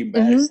 Like he came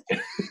back.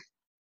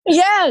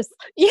 Yes,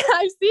 yeah,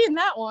 I've seen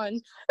that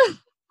one.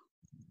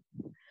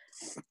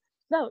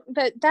 No,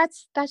 but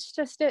that's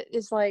just it.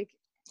 Is like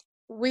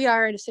we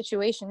are in a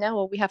situation now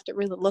where we have to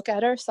really look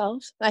at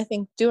ourselves. I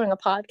think doing a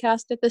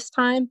podcast at this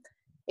time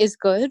is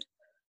good.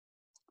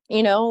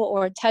 You know,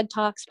 or TED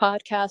Talks,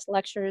 podcasts,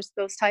 lectures,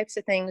 those types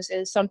of things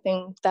is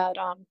something that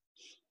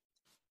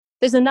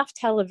there's enough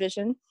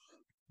television.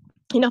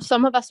 You know,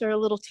 some of us are a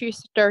little too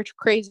stir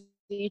crazy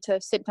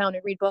to sit down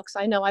and read books.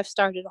 I know I've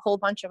started a whole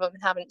bunch of them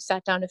and haven't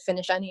sat down to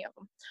finish any of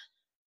them.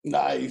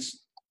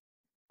 Nice.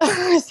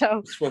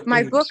 So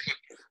my book.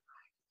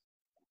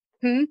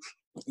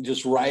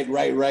 Just write.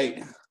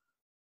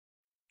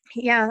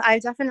 Yeah, I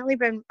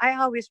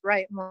always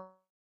write more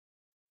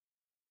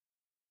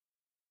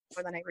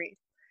than I read.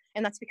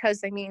 And that's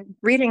because, I mean,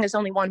 reading is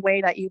only one way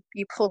that you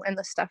pull in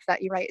the stuff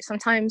that you write.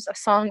 Sometimes a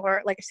song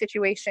or like a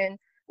situation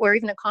or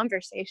even a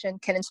conversation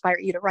can inspire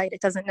you to write.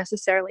 It doesn't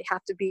necessarily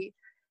have to be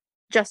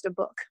just a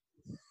book.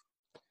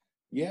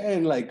 Yeah,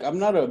 and like I'm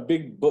not a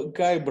big book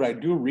guy, but I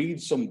do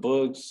read some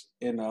books.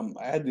 And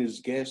I had this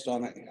guest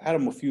on. I had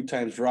him a few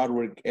times,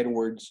 Roderick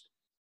Edwards,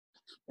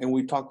 and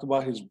we talked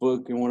about his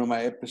book in one of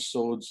my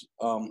episodes.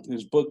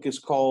 His book is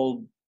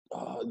called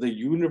The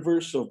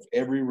Universe of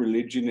Every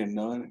Religion and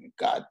None.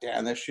 God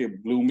damn, that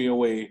shit blew me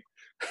away.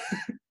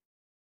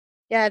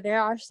 Yeah,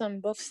 there are some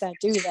books that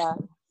do that.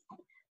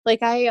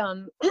 Like I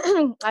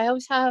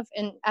always have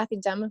an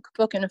academic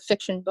book and a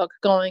fiction book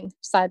going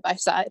side by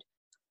side,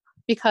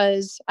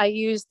 because I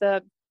use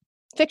the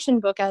fiction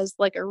book as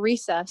like a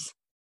recess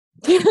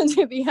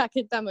to the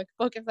academic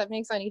book, if that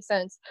makes any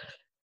sense.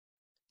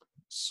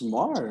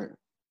 Smart.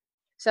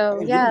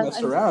 So yeah,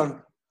 mess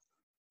around.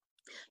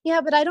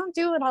 Yeah, but I don't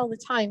do it all the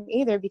time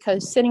either,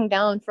 because sitting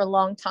down for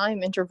long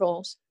time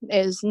intervals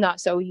is not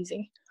so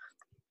easy.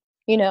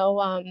 You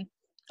know,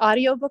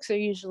 audiobooks are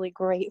usually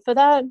great for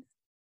that.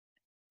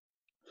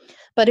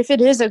 But if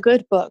it is a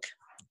good book,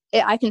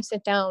 I can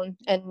sit down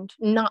and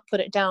not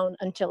put it down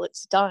until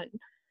it's done.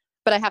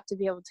 But I have to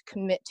be able to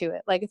commit to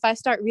it. Like if I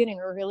start reading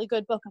a really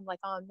good book, I'm like,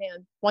 oh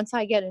man, once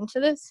I get into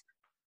this,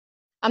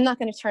 I'm not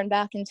going to turn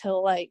back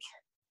until like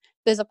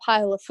there's a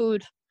pile of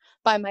food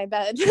by my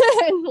bed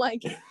and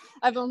like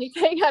I've only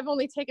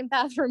taken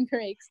bathroom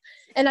breaks.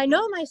 And I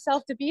know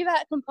myself to be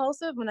that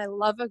compulsive when I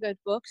love a good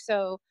book,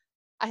 so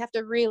I have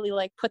to really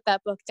like put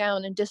that book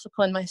down and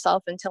discipline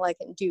myself until I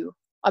can do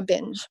a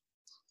binge.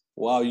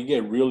 Wow, you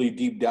get really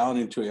deep down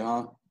into it,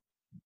 huh?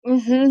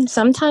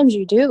 Sometimes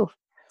you do.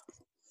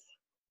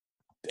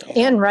 Damn.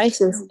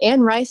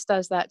 Anne Rice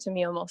does that to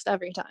me almost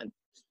every time.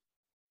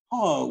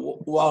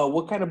 Oh, wow.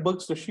 What kind of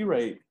books does she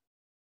write?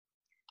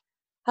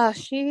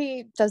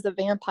 She does the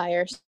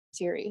vampire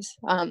series.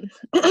 Oh,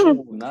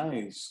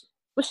 nice.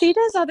 Well, she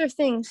does other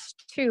things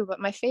too, but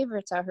my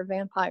favorites are her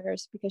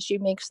vampires because she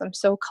makes them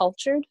so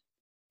cultured.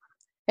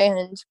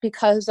 And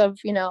because of,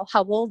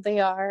 how old they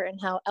are and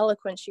how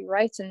eloquent she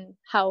writes and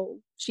how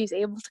she's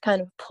able to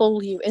kind of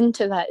pull you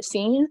into that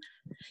scene,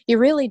 you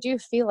really do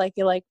feel like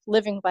you're like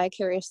living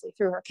vicariously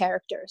through her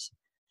characters.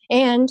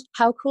 And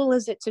how cool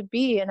is it to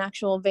be an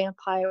actual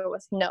vampire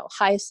with,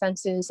 high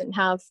senses and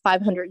have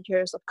 500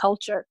 years of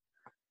culture?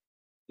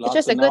 Lots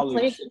it's just of a good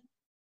knowledge. place.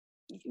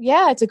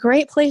 Yeah, it's a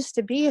great place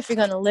to be if you're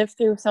going to live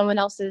through someone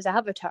else's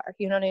avatar.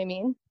 You know what I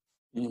mean?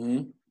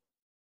 Mm-hmm.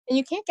 And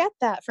you can't get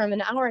that from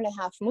an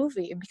 1.5-hour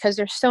movie because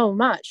there's so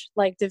much.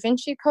 Like Da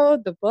Vinci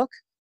Code, the book,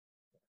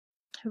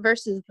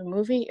 versus the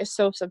movie is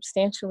so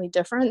substantially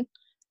different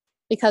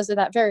because of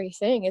that very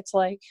thing. It's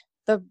like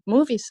the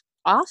movie's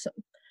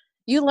awesome.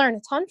 You learn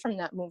a ton from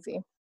that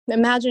movie.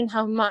 Imagine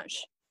how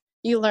much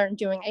you learn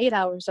doing 8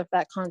 hours of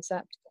that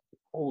concept.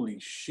 Holy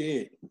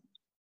shit.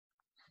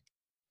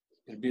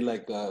 It'd be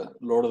like a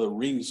Lord of the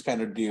Rings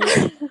kind of deal.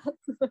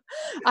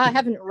 I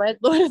haven't read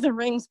Lord of the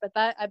Rings, but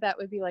that I bet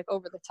would be like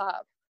over the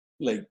top.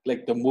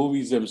 Like the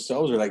movies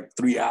themselves are like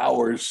 3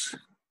 hours.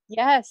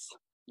 Yes,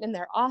 and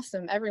they're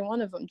awesome, every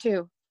one of them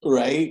too.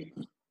 Right?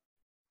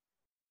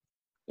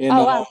 And,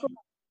 wow.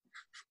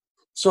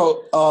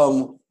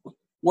 So,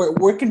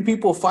 where can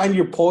people find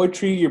your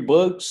poetry, your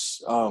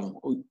books?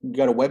 You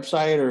got a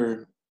website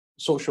or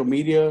social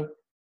media?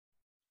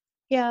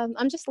 Yeah,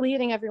 I'm just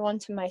leading everyone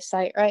to my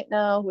site right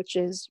now, which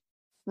is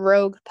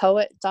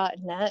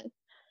roguepoet.net.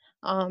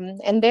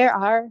 And there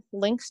are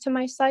links to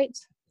my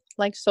sites,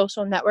 like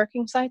social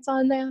networking sites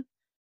on there.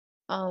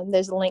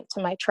 There's a link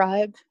to my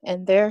tribe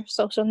and their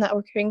social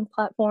networking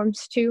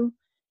platforms too.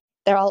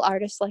 They're all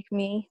artists like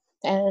me,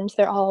 and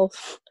they're all,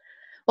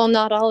 well,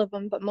 not all of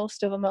them, but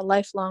most of them are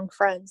lifelong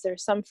friends.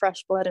 There's some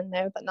fresh blood in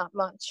there, but not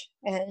much.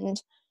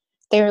 And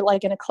they're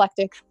like an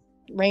eclectic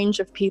range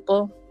of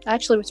people.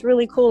 Actually, what's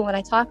really cool when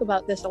I talk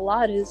about this a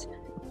lot is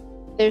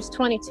there's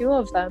 22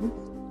 of them,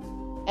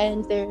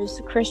 and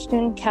there's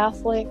Christian,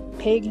 Catholic,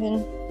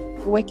 pagan,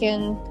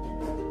 Wiccan,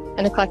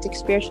 an eclectic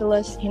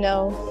spiritualist,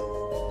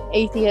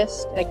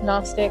 atheist,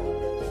 agnostic,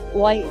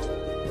 white,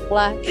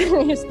 black,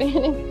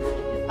 Hispanic,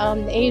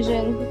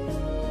 Asian,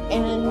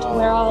 and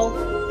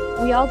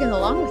we all get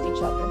along with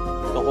each other.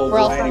 The whole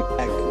variety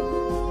pack.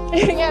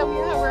 Yeah,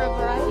 we're a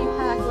variety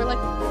pack. We're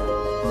like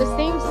the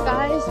same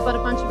size, but a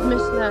bunch of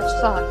mismatched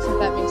socks, if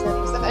that makes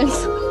any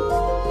sense.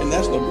 And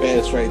that's the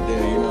best right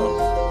there,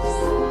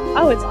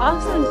 Oh, it's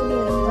awesome to be in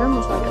a room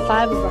with like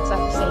 5 of us at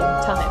the same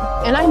time.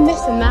 And I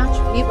miss and match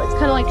people. It's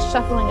kind of like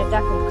shuffling a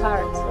deck of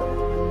cards.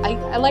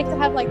 I like to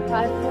have like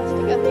 5 of us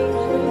together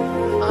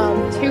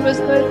usually. 2 is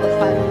good, or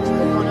 5 is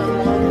good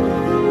one-on-one.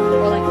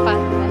 Or like 5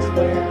 of us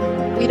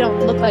where we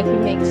don't look like we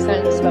make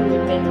sense, but we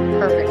make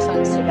perfect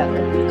sense together.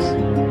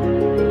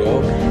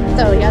 Yep.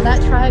 So yeah,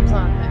 that tribe's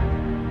on there.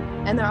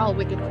 And they're all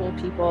wicked cool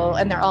people,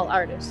 and they're all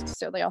artists,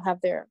 so they all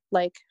have their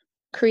like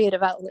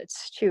creative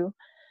outlets too.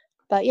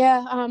 But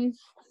yeah,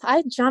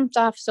 I jumped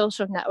off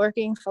social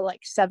networking for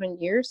like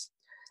 7 years.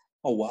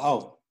 Oh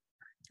wow.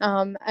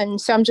 And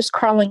so I'm just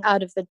crawling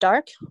out of the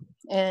dark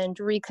and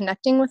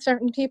reconnecting with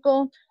certain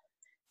people.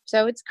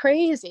 So it's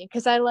crazy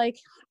because I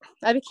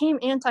became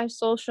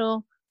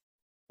antisocial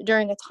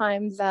during a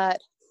time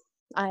that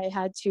I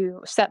had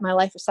to set my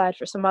life aside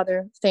for some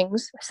other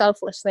things,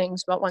 selfless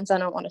things, but ones I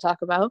don't want to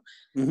talk about.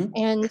 Mm-hmm.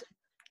 And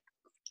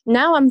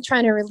now I'm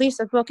trying to release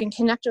a book and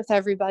connect with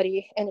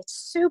everybody, and it's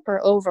super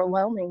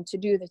overwhelming to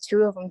do the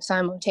 2 of them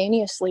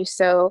simultaneously.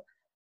 So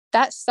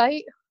that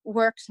site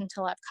works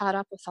until I've caught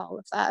up with all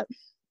of that.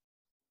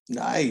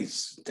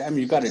 Nice. Damn,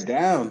 you got it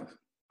down.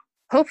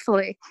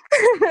 Hopefully.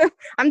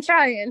 I'm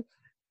trying.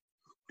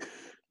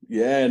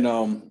 Yeah, and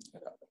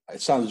it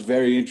sounds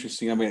very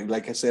interesting. I mean,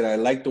 like I said, I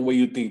like the way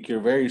you think. You're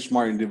a very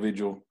smart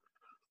individual.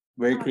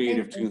 Very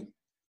creative too.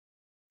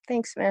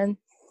 Thanks, man.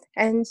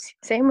 And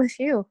same with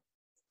you.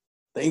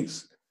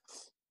 Thanks.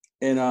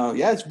 And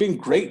yeah, it's been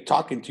great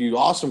talking to you.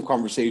 Awesome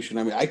conversation.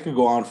 I mean, I could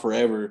go on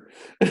forever.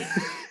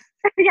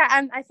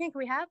 Yeah, I think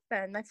we have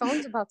been. My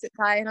phone's about to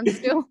die, and I'm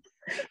still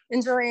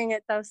enjoying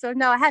it though. So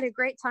no, I had a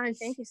great time.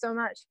 Thank you so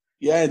much.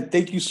 Yeah, and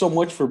thank you so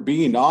much for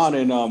being on,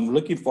 and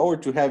looking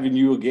forward to having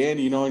you again,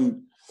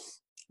 and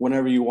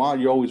whenever you want,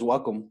 you're always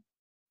welcome.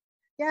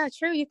 Yeah,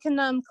 true. You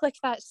can click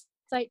that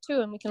site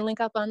too, and we can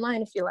link up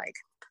online if you like.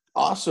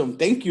 Awesome.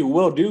 Thank you.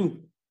 Will do.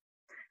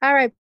 All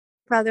right,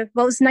 brother.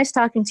 Well, it's nice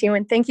talking to you,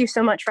 and thank you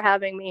so much for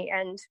having me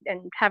and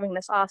having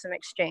this awesome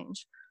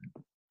exchange.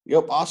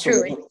 Yep, awesome.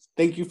 Truly.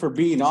 Thank you for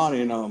being on,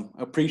 and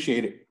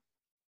appreciate it.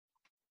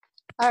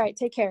 All right,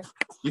 take care.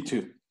 You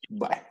too.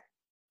 Bye.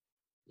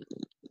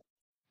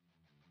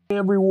 Hey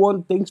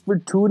everyone, thanks for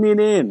tuning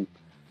in.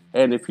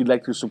 And if you'd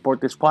like to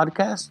support this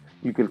podcast,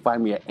 you can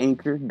find me at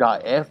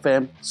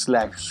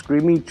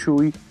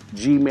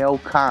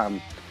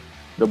anchor.fm/screamingchewy@gmail.com.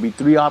 There'll be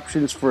 3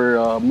 options for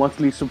a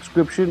monthly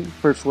subscription.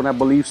 First one, I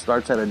believe,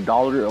 starts at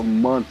 $1 a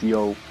month,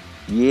 yo.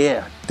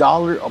 Yeah,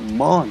 $1 a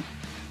month.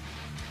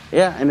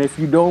 Yeah, and if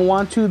you don't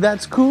want to,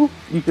 that's cool.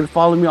 You can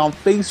follow me on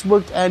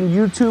Facebook and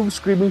YouTube,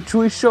 Screaming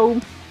Chewy Show.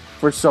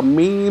 for some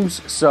memes,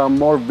 some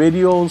more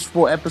videos,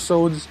 full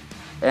episodes,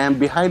 and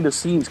behind the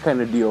scenes kind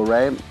of deal,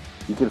 right?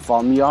 You can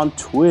follow me on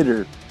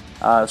Twitter,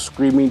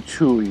 Screaming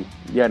Chewy.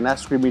 Yeah, not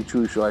Screaming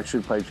Chewy Show. I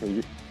should probably change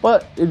it.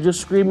 But it's just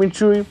Screaming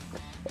Chewy.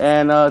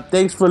 And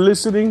thanks for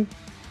listening.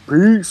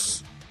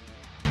 Peace.